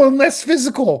emotional and less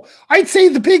physical. I'd say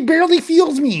the pig barely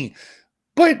feels me,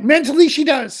 but mentally she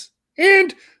does.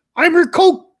 And I'm her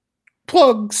Coke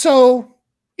plug, so,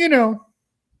 you know.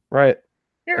 Right.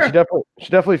 Yeah. She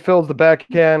definitely fills the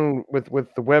backhand with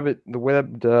the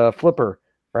webbed flipper,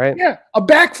 right? Yeah, a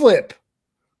backflip.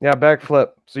 Yeah,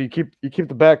 backflip. So you keep the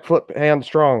backflip hand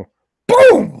strong.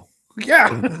 Boom!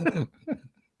 Yeah.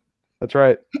 That's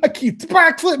right. I keep the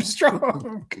backflip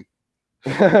strong.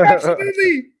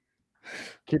 Absolutely.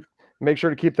 Make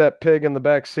sure to keep that pig in the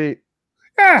back seat.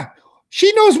 Yeah.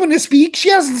 She knows when to speak. She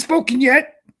hasn't spoken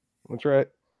yet. That's right.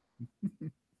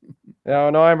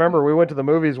 Yeah, no, I remember we went to the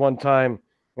movies one time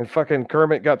and fucking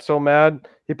Kermit got so mad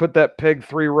he put that pig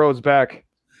 3 rows back.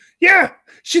 Yeah.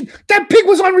 That pig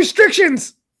was on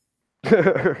restrictions.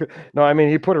 No, I mean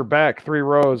he put her back 3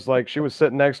 rows, like she was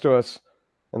sitting next to us,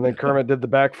 and then Kermit did the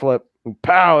backflip, and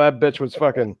pow, that bitch was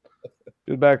fucking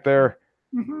back there.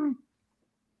 Mm-hmm.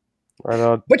 Right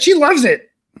on. But she loves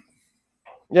it.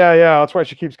 Yeah, that's why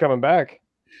she keeps coming back.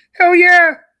 Hell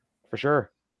yeah. For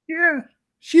sure. Yeah.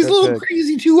 She's Good a little pig.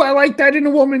 crazy too. I like that in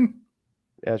a woman.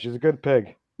 Yeah, she's a good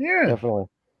pig. Yeah. Definitely.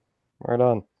 Right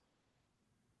on.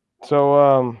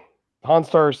 So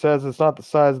Honstar says it's not the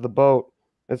size of the boat,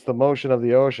 it's the motion of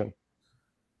the ocean.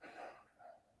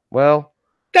 Well,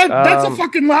 That's a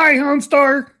fucking lie,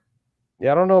 Honstar.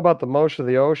 yeah, I don't know about the motion of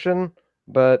the ocean,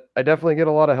 but I definitely get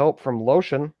a lot of help from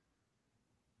lotion.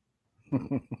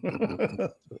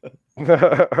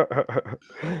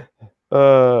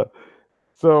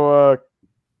 So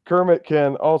Kermit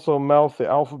can also mouth the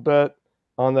alphabet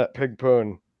on that pig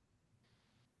poon.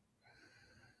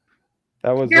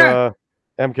 That was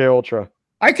MK Ultra.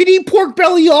 I could eat pork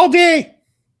belly all day.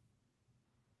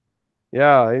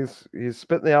 Yeah, he's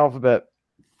spitting the alphabet.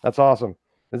 That's awesome.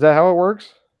 Is that how it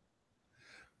works?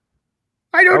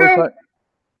 I don't know.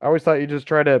 I always thought you just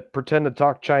try to pretend to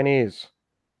talk Chinese.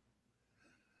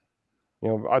 You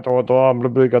know, I don't I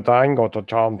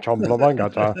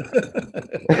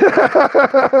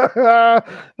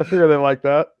figure they like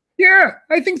that. Yeah,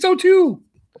 I think so too.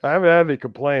 I haven't had any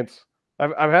complaints.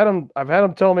 I've had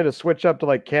them tell me to switch up to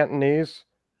like Cantonese.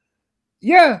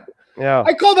 Yeah. Yeah.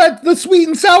 I call that the sweet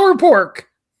and sour pork.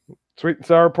 Sweet and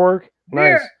sour pork?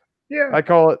 Nice. Yeah. I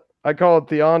call it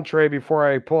the entree before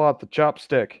I pull out the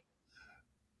chopstick.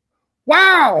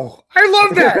 Wow. I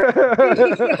love that.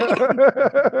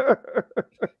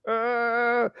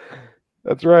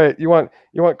 That's right. You want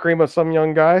cream of some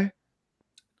young guy?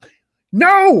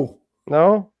 No.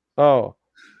 No? Oh.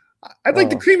 I'd like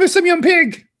the cream of some young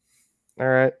pig. All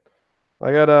right.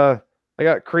 I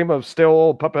got cream of stale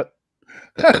old puppet.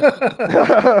 Good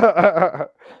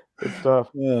stuff.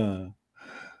 Yeah.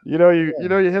 You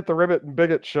hit the Ribbet and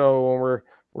Bigot show when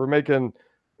we're making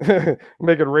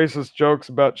making racist jokes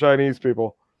about Chinese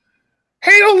people.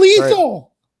 Hey,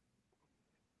 Lethal!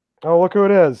 Right. Oh, look who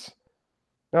it is.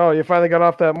 Oh, you finally got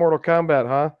off that Mortal Kombat,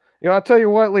 huh? You know, I'll tell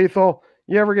you what, Lethal,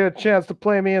 you ever get a chance to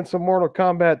play me in some Mortal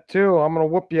Kombat 2, I'm going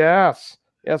to whoop your ass.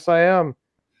 Yes, I am.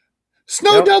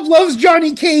 Snowdub loves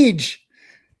Johnny Cage.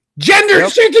 Gender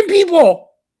checking people.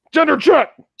 Gender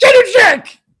check. Gender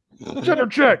check. Gender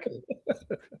check.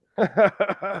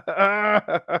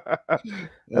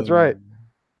 That's right.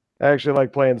 I actually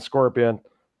like playing Scorpion,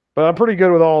 but I'm pretty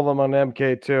good with all of them on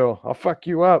MK2. I'll fuck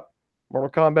you up.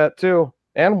 Mortal Kombat 2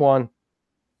 and 1.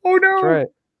 Oh no. That's right.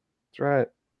 That's right.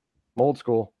 I'm old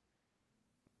school.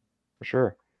 For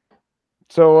sure.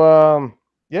 So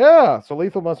so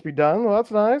Lethal must be done. Well, that's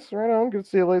nice. Right on. Good to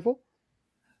see you, Lethal.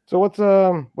 So what's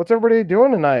everybody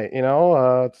doing tonight? You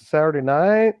know, it's a Saturday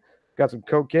night. Got some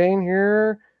cocaine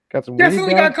here. Got some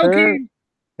definitely weed got cocaine.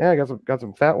 Yeah, got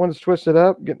some fat ones twisted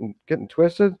up, getting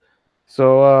twisted.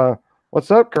 So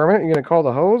what's up, Kermit? You gonna call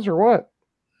the hose or what?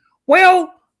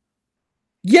 Well,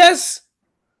 yes,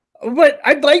 but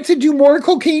I'd like to do more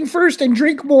cocaine first and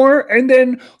drink more, and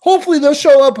then hopefully they'll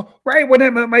show up right when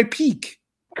I'm at my peak.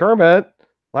 Kermit,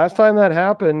 last time that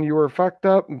happened, you were fucked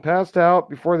up and passed out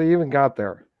before they even got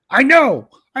there. I know.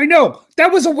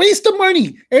 That was a waste of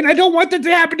money, and I don't want that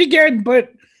to happen again,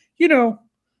 but, you know,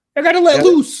 I gotta let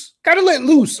loose. Gotta let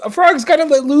loose. A frog's gotta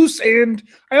let loose, and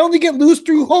I only get loose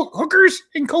through hookers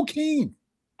and cocaine.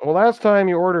 Well, last time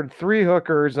you ordered 3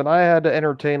 hookers, and I had to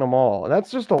entertain them all. And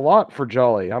that's just a lot for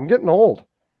Jolly. I'm getting old.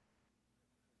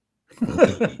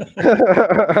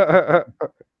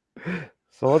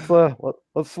 So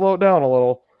let's slow it down a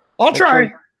little. I'll Make try.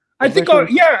 sure- I make think sure-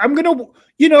 yeah, I'm gonna,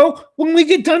 you know, when we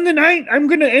get done tonight, I'm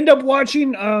gonna end up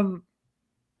watching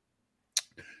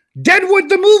Deadwood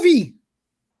the movie.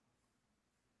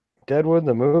 Deadwood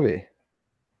the movie.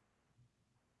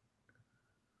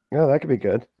 Yeah, that could be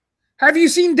good. Have you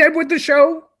seen Deadwood the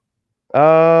show?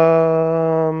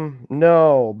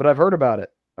 No, but I've heard about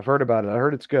it. I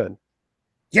heard it's good.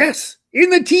 Yes. In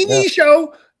the TV Yeah.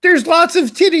 show, there's lots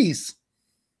of titties.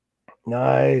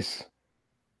 Nice.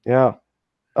 Yeah.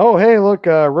 Oh, hey, look,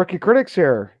 Rookie Critic's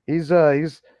here. He's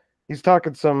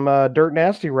talking some Dirt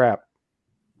Nasty rap.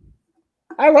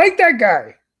 I like that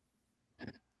guy.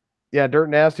 Yeah, Dirt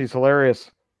Nasty's hilarious.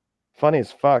 Funny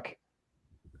as fuck.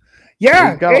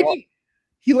 Yeah, He's got a and lot-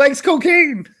 he likes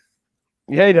cocaine.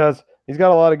 Yeah, he does. He's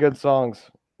got a lot of good songs.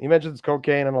 He mentions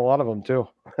cocaine in a lot of them too.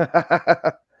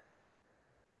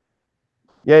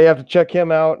 Yeah, you have to check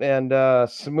him out. And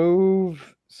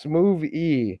Smooth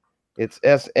E. It's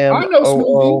I know SMOO.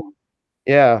 Smoothie.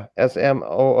 Yeah,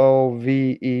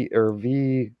 SMOOVE or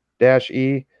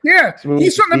V-E. Yeah, Smooth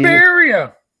he's from the E. Bay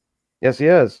Area. Yes, he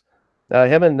is.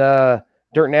 Him and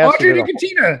Dirt Nasty. Audrey did a-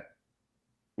 Nicotina.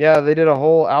 Yeah, they did a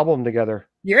whole album together.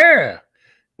 Yeah.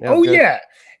 Yeah, Oh, good. yeah.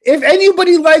 If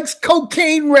anybody likes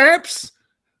cocaine raps,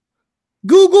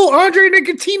 Google Andre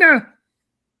Nicotina.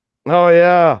 Oh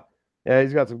yeah, yeah,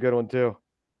 he's got some good one too.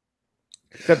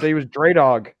 Except that he was Dre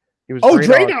Dog. He was Oh, Dre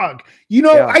Dre Dog. Dog. You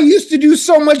know, Yeah. I used to do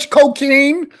so much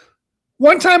cocaine.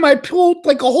 One time I pulled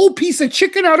like a whole piece of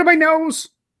chicken out of my nose.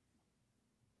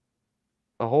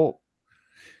 A whole.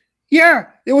 Yeah,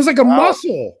 it was like a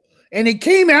muscle. And it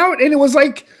came out and it was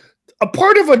like a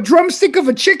part of a drumstick of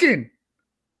a chicken.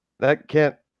 That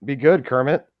can't be good,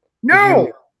 Kermit. No,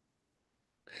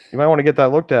 You might want to get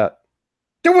that looked at.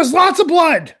 there was lots of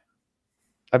blood.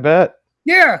 I bet.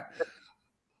 Yeah.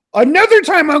 Another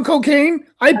time on cocaine,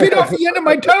 I bit off the end of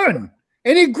my tongue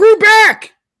and it grew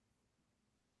back.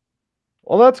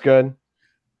 Well, that's good.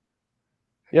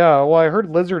 Yeah, well, I heard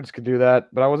lizards could do that,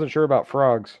 but I wasn't sure about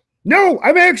frogs. No,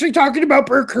 I'm actually talking about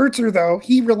Bert Kurtzer, though.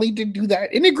 He really did do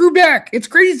that and it grew back. It's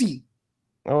crazy.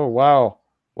 Oh, wow.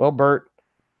 Well, Bert,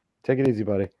 take it easy,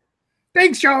 buddy.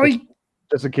 Thanks, Charlie.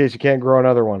 Just in case you can't grow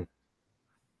another one.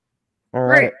 All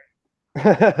right.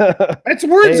 That's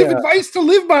words Hey, of advice to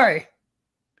live by.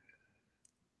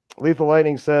 Lethal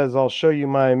Lightning says, I'll show you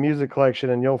my music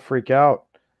collection and you'll freak out.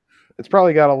 It's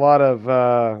probably got a lot of,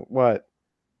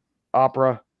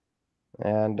 opera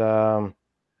and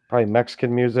probably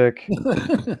Mexican music.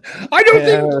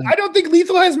 I don't think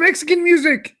Lethal has Mexican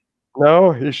music.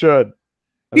 No, he should.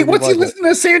 I think What's he'd he like it.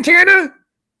 listening to? Santana?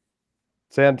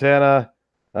 Santana,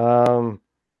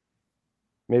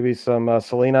 maybe some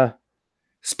Selena.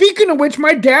 Speaking of which,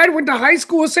 my dad went to high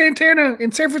school with Santana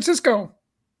in San Francisco.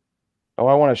 Oh,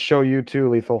 I want to show you too,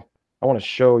 Lethal. I want to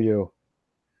show you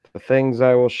the things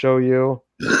I will show you.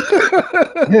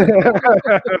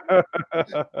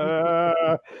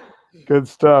 Good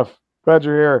stuff. Glad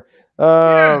you're here.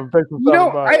 Thanks for You know,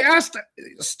 stopping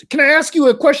by. can I ask you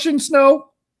a question, Snow?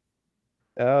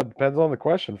 Depends on the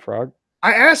question, Frog.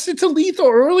 I asked it to Lethal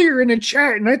earlier in the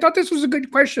chat, and I thought this was a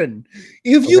good question.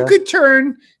 If you Okay. could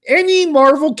turn any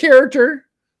Marvel character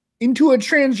into a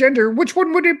transgender, which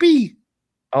one would it be?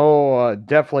 Oh,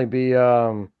 definitely be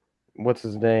what's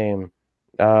his name?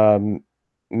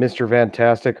 Mr.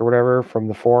 Fantastic or whatever from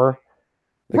the Four.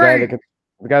 The guy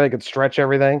that could stretch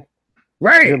everything. Can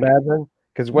Right. you imagine?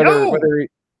 Because whether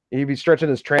he'd be stretching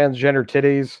his transgender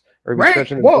titties or he'd be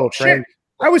stretching his Whoa, little shit. trans.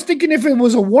 I was thinking if it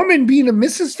was a woman being a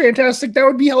Mrs. Fantastic, that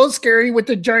would be hella scary with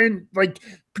the giant, like,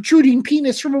 protruding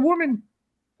penis from a woman.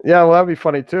 Yeah, well, that'd be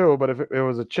funny too. But if it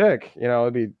was a chick,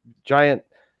 it'd be giant,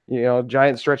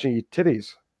 giant stretching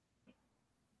titties.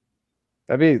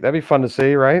 That'd be fun to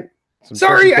see, right? Some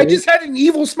Sorry, stretchy I titties. just had an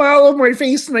evil smile on my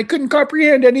face and I couldn't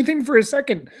comprehend anything for a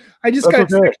second. I just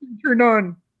That's got okay. sexually turned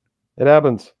on. It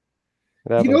happens.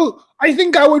 It happens. You know, I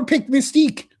think I would pick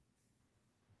Mystique.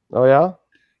 Oh yeah.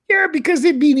 Yeah, because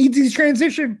it'd be an easy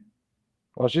transition.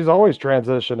 Well, she's always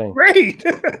transitioning. Right.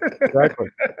 Exactly.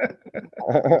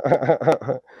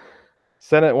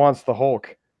 Senate wants the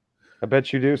Hulk. I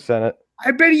bet you do, Senate.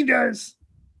 I bet he does.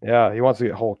 Yeah, he wants to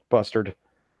get Hulk busted.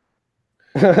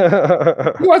 He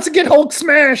wants to get Hulk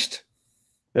smashed.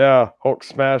 Yeah, Hulk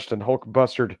smashed and Hulk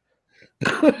busted.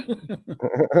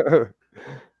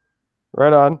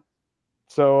 Right on.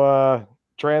 So,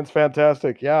 Trans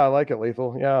Fantastic. Yeah, I like it,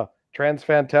 Lethal. Yeah, Trans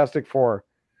Fantastic 4.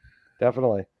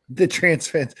 Definitely. The Trans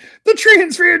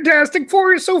Fantastic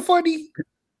Four is so funny.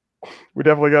 We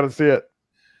definitely got to see it.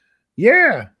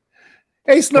 Yeah.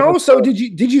 Hey Snow, so did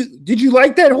you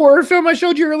like that horror film I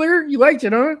showed you earlier? You liked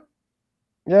it, huh?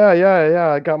 Yeah.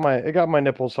 It got my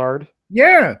nipples hard.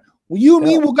 Yeah. Well, you and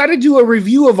me will got to do a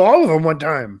review of all of them one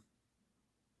time.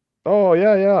 Oh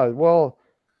yeah. Well,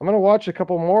 I'm gonna watch a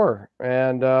couple more,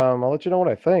 and I'll let you know what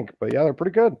I think. But yeah, they're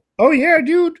pretty good. Oh yeah,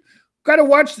 dude. Got to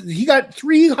watch. He got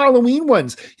 3 Halloween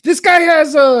ones. This guy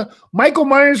has Michael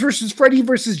Myers versus Freddy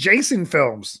versus Jason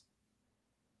films.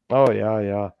 Oh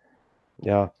yeah.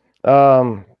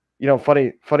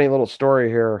 Funny little story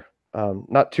here.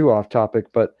 Not too off topic,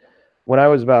 but when I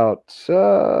was about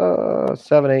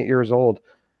 7, 8 years old,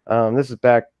 this is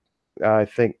back. I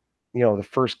think the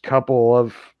first couple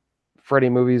of Freddy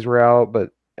movies were out,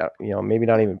 but maybe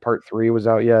not even part 3 was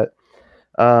out yet.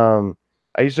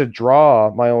 I used to draw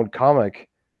my own comic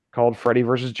called Freddy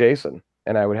versus Jason,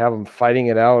 and I would have them fighting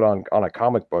it out on a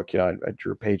comic book. I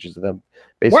drew pages of them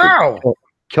basically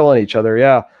killing each other.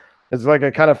 Yeah, it's like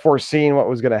I kind of foreseen what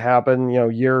was going to happen,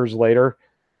 years later.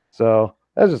 So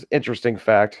that's just interesting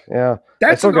fact. Yeah,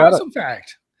 that's an awesome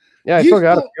fact. Yeah, I still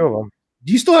got a few of them.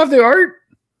 Do you still have the art?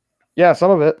 Yeah,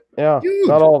 some of it. Yeah, dude,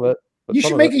 not all of it. You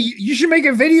should make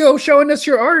a video showing us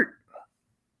your art.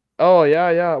 Oh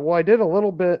yeah. Well, I did a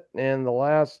little bit in the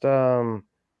last. I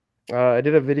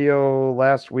did a video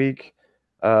last week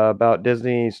about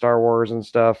Disney, Star Wars, and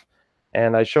stuff,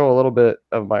 and I show a little bit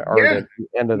of my art at the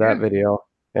end of that video.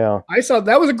 Yeah, I saw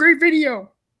that was a great video.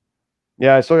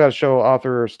 Yeah, I still got to show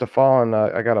author Stefan.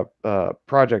 I got a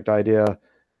project idea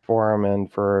for him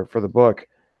and for the book.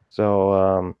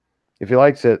 So if he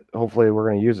likes it, hopefully we're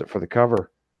going to use it for the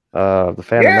cover of the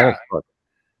Phantom Menace book.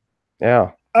 Yeah,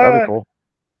 that'd be cool.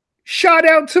 Shout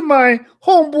out to my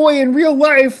homeboy in real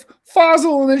life,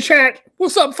 Fozzel, in the chat.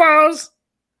 What's up, Foz?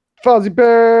 Fozzie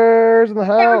Bear's in the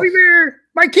house. Fozzie Bear,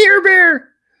 my Care Bear.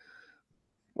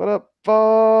 What up,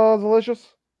 Fozzalicious?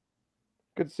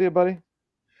 Good to see you, buddy.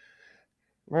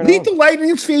 Right Lethal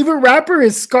Lightning's favorite rapper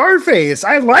is Scarface.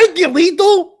 I like it,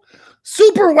 Lethal.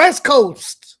 Super West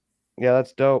Coast. Yeah,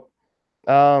 that's dope.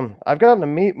 I've gotten to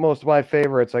meet most of my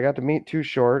favorites. I got to meet Too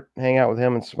Short, hang out with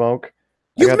him and smoke.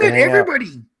 You've met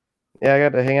everybody. Yeah, I got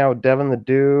to hang out with Devin the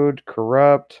Dude,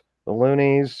 Corrupt, the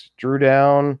Loonies, Drew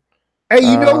Down. Hey,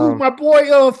 you know who my boy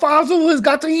Fozzel has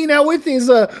got to hang out with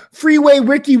is Freeway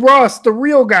Ricky Ross, the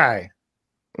real guy.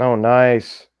 Oh,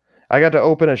 nice. I got to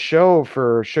open a show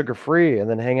for Sugar Free and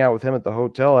then hang out with him at the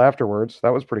hotel afterwards.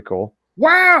 That was pretty cool.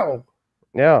 Wow.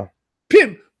 Yeah.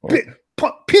 Pimpin'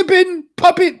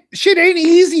 puppet shit ain't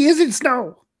easy, is it,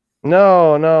 Snow?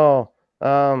 No.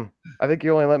 I think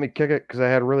you only let me kick it because I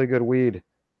had really good weed.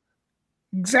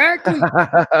 Exactly.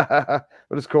 But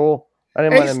it's cool. I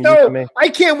didn't mind him using me. I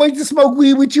can't wait to smoke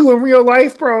weed with you in real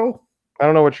life, bro. I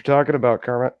don't know what you're talking about,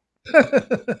 Kermit.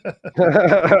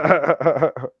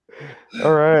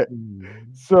 All right.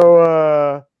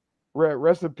 So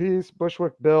rest in peace,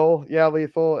 Bushwick Bill. Yeah,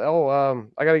 Lethal. Oh,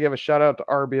 I gotta give a shout out to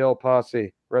RBL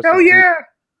Posse. Rest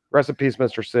in peace,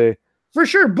 Mr. C. For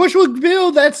sure. Bushwick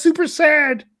Bill, that's super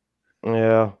sad.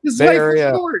 Yeah. His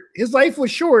life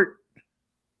was short.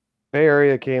 Bay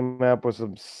Area came up with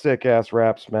some sick ass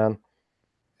raps, man.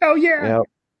 Hell yeah.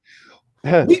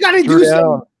 Yep. We gotta do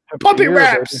some puppet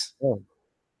raps.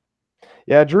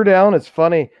 Yeah, Drew Down, it's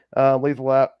funny.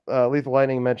 Lethal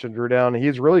Lightning mentioned Drew Down.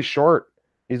 He's really short.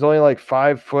 He's only like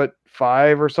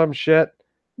 5'5" or some shit.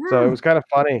 So it was kind of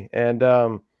funny. And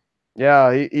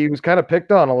he was kind of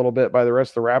picked on a little bit by the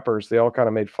rest of the rappers. They all kind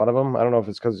of made fun of him. I don't know if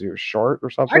it's because he was short or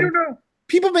something. I don't know.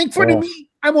 People make fun of me.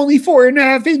 I'm only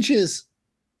 4.5 inches.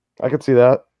 I could see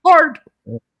that. Hard.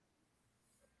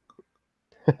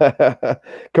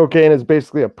 Cocaine is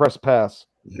basically a press pass.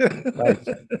 Nice.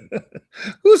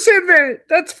 Who said that?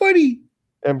 That's funny.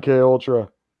 MK Ultra.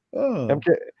 Oh.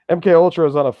 MK Ultra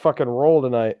is on a fucking roll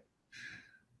tonight.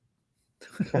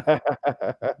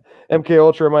 MK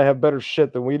Ultra might have better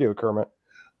shit than we do, Kermit.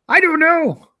 I don't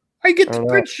know. I get the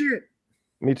good shit.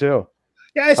 Me too.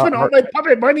 Yeah, I spent all my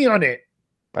puppet money on it.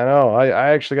 I know. I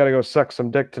actually got to go suck some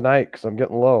dick tonight because I'm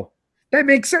getting low. That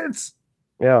makes sense.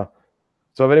 Yeah.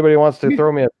 So if anybody wants to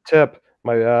throw me a tip,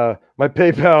 my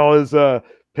PayPal is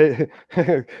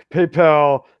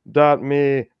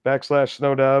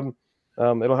paypal.me/snowdub.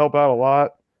 It'll help out a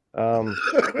lot.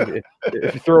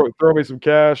 If you throw me some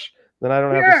cash, then I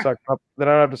don't have to suck. Then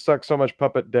I don't have to suck so much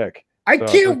puppet dick. I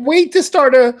can't wait to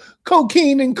start a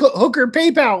cocaine and hooker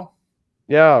PayPal.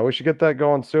 Yeah, we should get that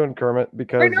going soon, Kermit.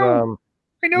 Because I know.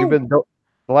 The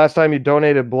last time you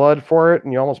donated blood for it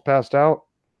and you almost passed out.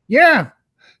 Yeah,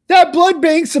 that blood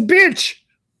bank's a bitch.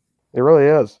 It really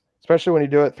is, especially when you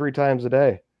do it 3 times a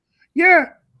day. Yeah.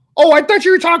 Oh, I thought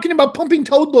you were talking about pumping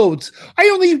toad loads. I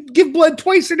only give blood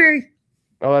twice a day.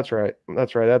 Oh, that's right.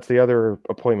 That's right. That's the other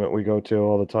appointment we go to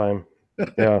all the time.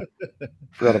 Yeah.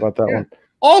 Forgot about that one.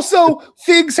 Also,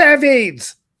 figs have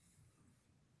AIDS.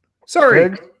 Sorry.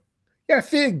 Figs? Yeah,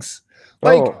 figs.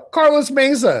 Like Carlos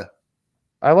Mesa.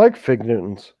 I like Fig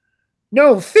Newtons.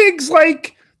 No, figs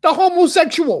like the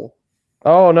homosexual.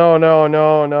 Oh no. No,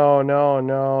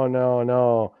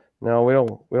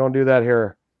 we don't do that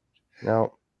here. No. None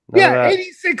of Yeah, that.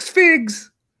 86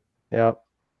 figs. Yep.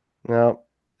 No.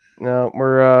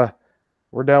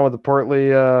 We're down with the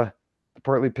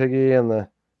portly piggy and the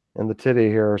titty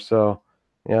here. So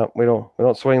yeah, we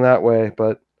don't swing that way,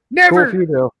 but Never. cool if you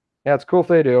do. Yeah, it's cool if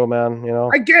they do, man. You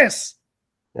know. I guess.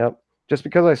 Yep. Just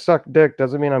because I suck dick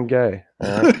doesn't mean I'm gay.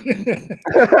 All right?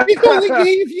 It's only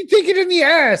gay if you take it in the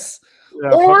ass.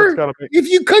 Yeah, or if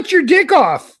you cut your dick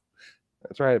off.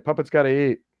 That's right. Puppets got to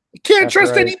eat. You can't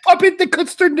trust any puppet that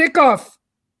cuts their dick off.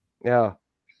 Yeah.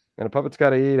 And a puppet's got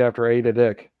to eat after I eat a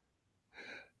dick.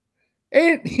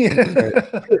 And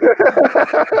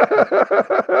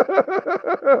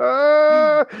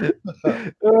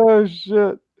oh,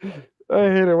 shit. I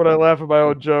hate it when I laugh at my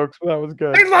own jokes, but that was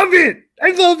good. I love it.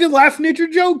 I love you laughing at your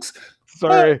jokes.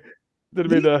 Sorry.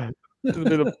 Didn't mean to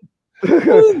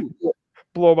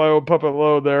blow my own puppet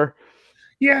load there.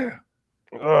 Yeah.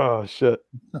 Oh, shit.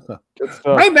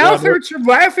 My mouth hurts from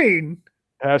laughing.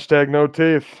 Hashtag no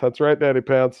teeth. That's right, Daddy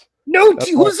Pants. No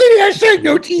teeth. Who said hashtag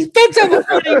no teeth? That's hella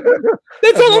funny.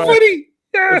 That's hella funny.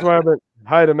 That's why I'm in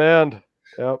high demand.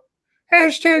 Yep.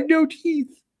 Hashtag no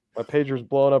teeth. My pager's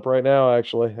blowing up right now,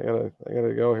 actually. I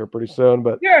gotta go here pretty soon.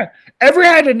 But yeah. Ever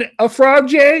had a frog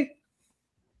Jay?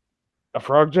 A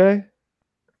frog Jay?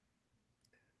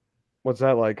 What's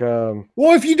that like? Well,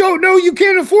 if you don't know, you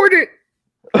can't afford it.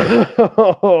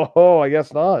 Oh, I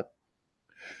guess not.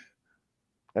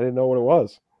 I didn't know what it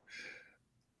was.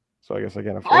 So I guess I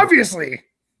can't afford Obviously. it.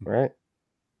 Right?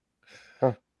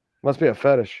 Huh. Must be a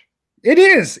fetish. It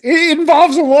is. It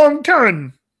involves a long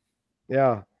tongue.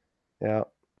 Yeah. Yeah.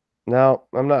 No,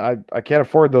 I'm not. I can't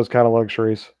afford those kind of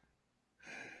luxuries.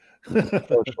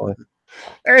 Unfortunately.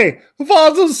 Hey,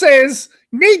 Fonzo says,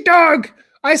 Nate Dogg,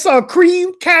 I saw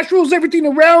cream, cash rolls, everything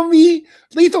around me.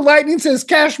 Lethal Lightning says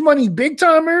cash money, big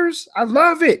timers. I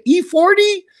love it.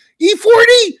 E40?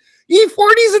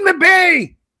 E40's in the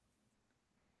Bay.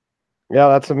 Yeah,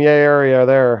 that's some yay area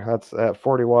there. That's at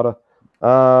 40 Wada.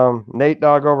 Nate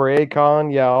Dogg over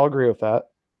Akon. Yeah, I'll agree with that.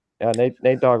 Yeah,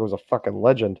 Nate Dogg was a fucking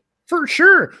legend. For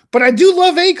sure. But I do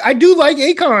love I do like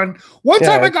Akon. One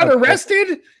time I got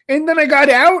arrested and then I got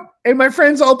out and my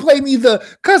friends all played me the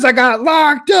 "cause I got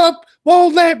locked up,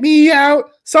 won't let me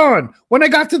out" song when I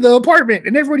got to the apartment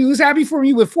and everybody was happy for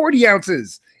me with 40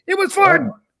 ounces. It was fun.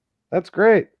 Oh, that's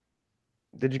great.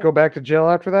 Did you go back to jail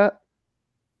after that?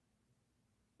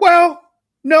 Well,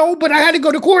 no, but I had to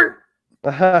go to court.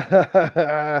 You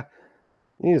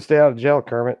need to stay out of jail,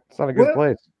 Kermit. It's not a good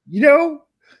place. You know,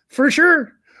 for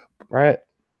sure. Right.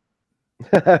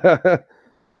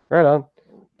 Right on.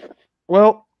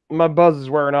 Well, my buzz is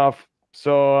wearing off,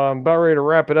 so I'm about ready to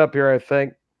wrap it up here, I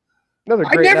think. I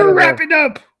never wrap it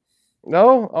up.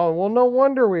 No? Oh, well, no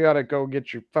wonder we got to go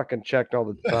get you fucking checked all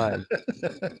the time.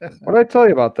 What did I tell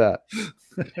you about that?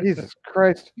 Jesus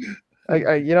Christ.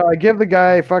 I give the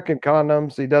guy fucking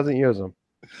condoms. He doesn't use them.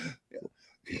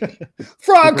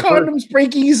 Frog condoms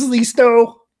break easily,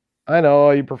 Stowe. I know.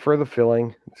 You prefer the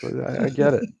feeling. I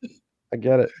get it. I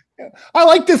get it. I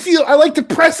like to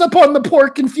press up on the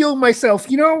pork and feel myself,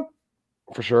 you know?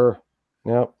 For sure.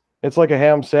 Yeah. It's like a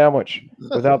ham sandwich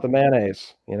without the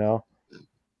mayonnaise, you know?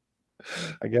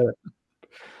 I get it.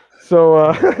 So,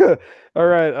 all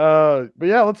right. But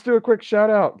yeah, let's do a quick shout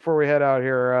out before we head out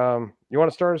here. You want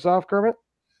to start us off, Kermit?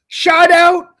 Shout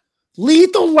out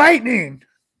Lethal Lightning.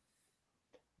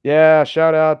 Yeah,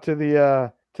 shout out to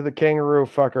the kangaroo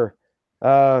fucker.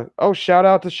 Shout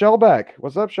out to Shellback.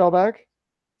 What's up, Shellback?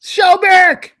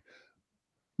 Shellback!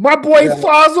 My boy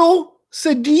Fossil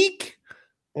Sadiq.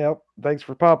 Yep. Thanks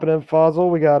for popping in, Fossil.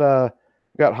 We got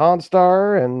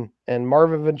Honstar and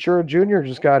Marvin Ventura Jr.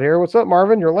 just got here. What's up,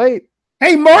 Marvin? You're late.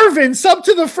 Hey, Marvin, sub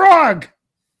to the frog.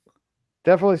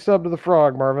 Definitely sub to the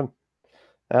frog, Marvin.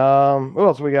 Who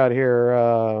else we got here?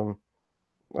 Oh,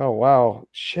 wow.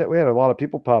 Shit, we had a lot of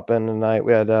people pop in tonight.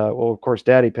 We had, of course,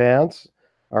 Daddy Pants.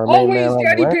 Our main man on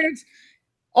Daddy Pants.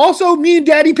 Also, me and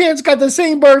Daddy Pants got the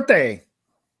same birthday.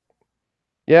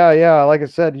 Yeah. Like I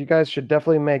said, you guys should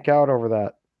definitely make out over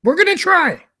that. We're going to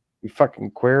try. You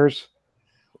fucking queers.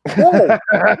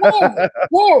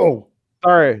 Whoa.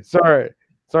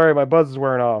 Sorry, my buzz is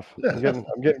wearing off. I'm getting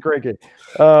cranky.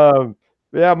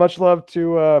 Yeah, much love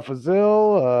to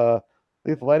Fazil,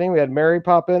 Lethal Lightning. We had Mary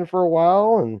pop in for a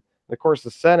while, and of course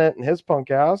the Senate and his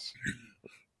punk ass.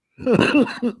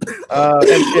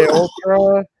 MK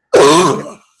Ultra.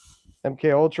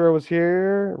 MK Ultra was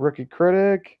here. Rookie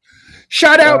Critic.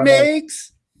 Shout out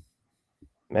Megs.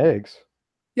 Megs.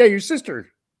 Yeah, your sister.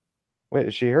 Wait,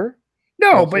 is she here?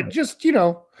 No, but just, she's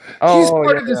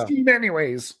part of this team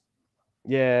anyways.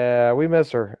 Yeah, we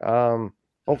miss her.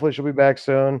 Hopefully she'll be back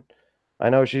soon. I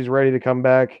know she's ready to come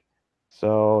back.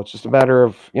 So it's just a matter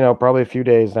of, probably a few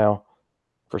days now.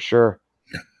 For sure.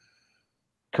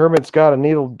 Kermit's got a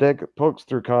needle dick that pokes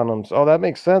through condoms. Oh, that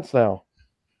makes sense now.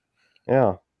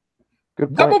 Yeah.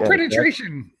 Good point. Double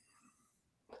penetration.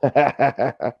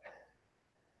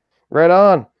 Right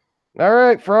on. All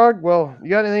right, Frog. Well, you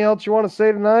got anything else you want to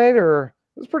say tonight? Or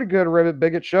it was a pretty good Ribbit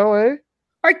Bigot show, eh?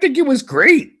 I think it was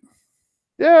great.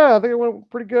 Yeah, I think it went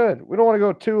pretty good. We don't want to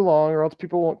go too long, or else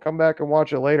people won't come back and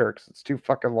watch it later because it's too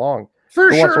fucking long.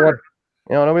 For sure.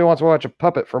 Nobody wants to watch a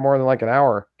puppet for more than like an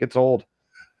hour. It gets old.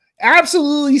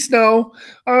 Absolutely, Snow.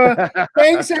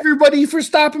 Thanks, everybody, for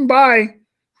stopping by.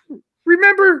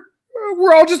 Remember,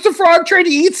 we're all just a frog trying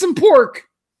to eat some pork.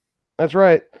 That's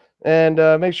right. And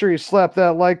make sure you slap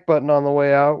that like button on the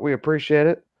way out. We appreciate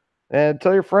it. And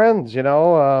tell your friends,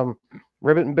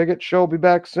 Ribbit and Bigot show will be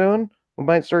back soon. We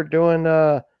might start doing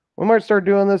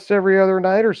this every other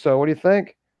night or so. What do you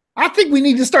think? I think we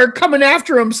need to start coming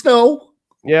after him, Snow.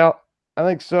 Yeah, I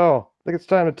think so. I think it's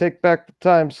time to take back the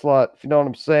time slot, if you know what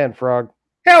I'm saying, Frog.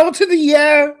 Hell to the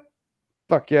yeah.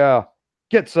 Fuck yeah.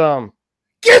 Get some.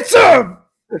 Get some!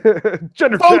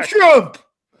 Gender check. Trump!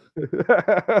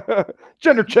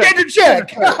 Gender check. Gender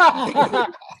check.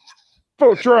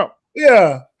 Vote Trump.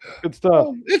 Yeah. Good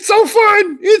stuff. It's so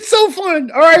fun. It's so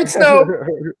fun. All right, Snow.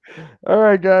 All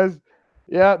right, guys.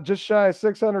 Yeah, just shy of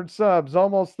 600 subs.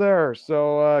 Almost there.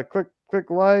 So click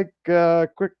like,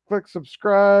 click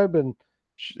subscribe, and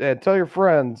tell your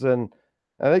friends. And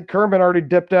I think Kermit already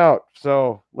dipped out.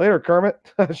 So later, Kermit.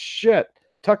 Shit.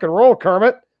 Tuck and roll,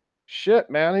 Kermit. Shit,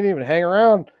 man. He didn't even hang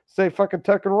around. Say fucking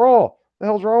tuck and roll. The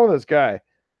hell's wrong with this guy?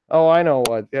 Oh, I know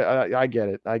what. Yeah, I get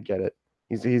it. I get it.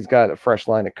 He's got a fresh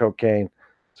line of cocaine,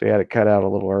 so he had it cut out a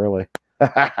little early.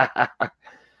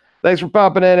 Thanks for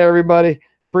popping in, everybody.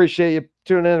 Appreciate you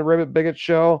tuning in to Ribbit Bigot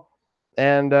Show.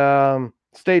 And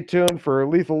stay tuned for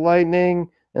Lethal Lightning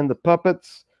and the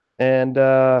Puppets and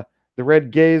the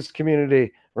Red Gaze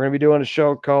community. We're going to be doing a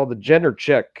show called The Gender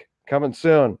Check coming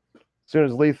soon. As soon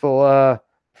as Lethal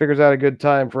figures out a good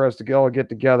time for us to all get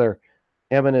together.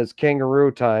 Him and his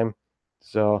kangaroo time.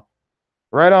 So,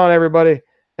 right on, everybody.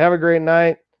 Have a great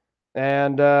night.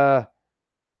 And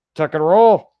tuck and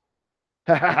roll.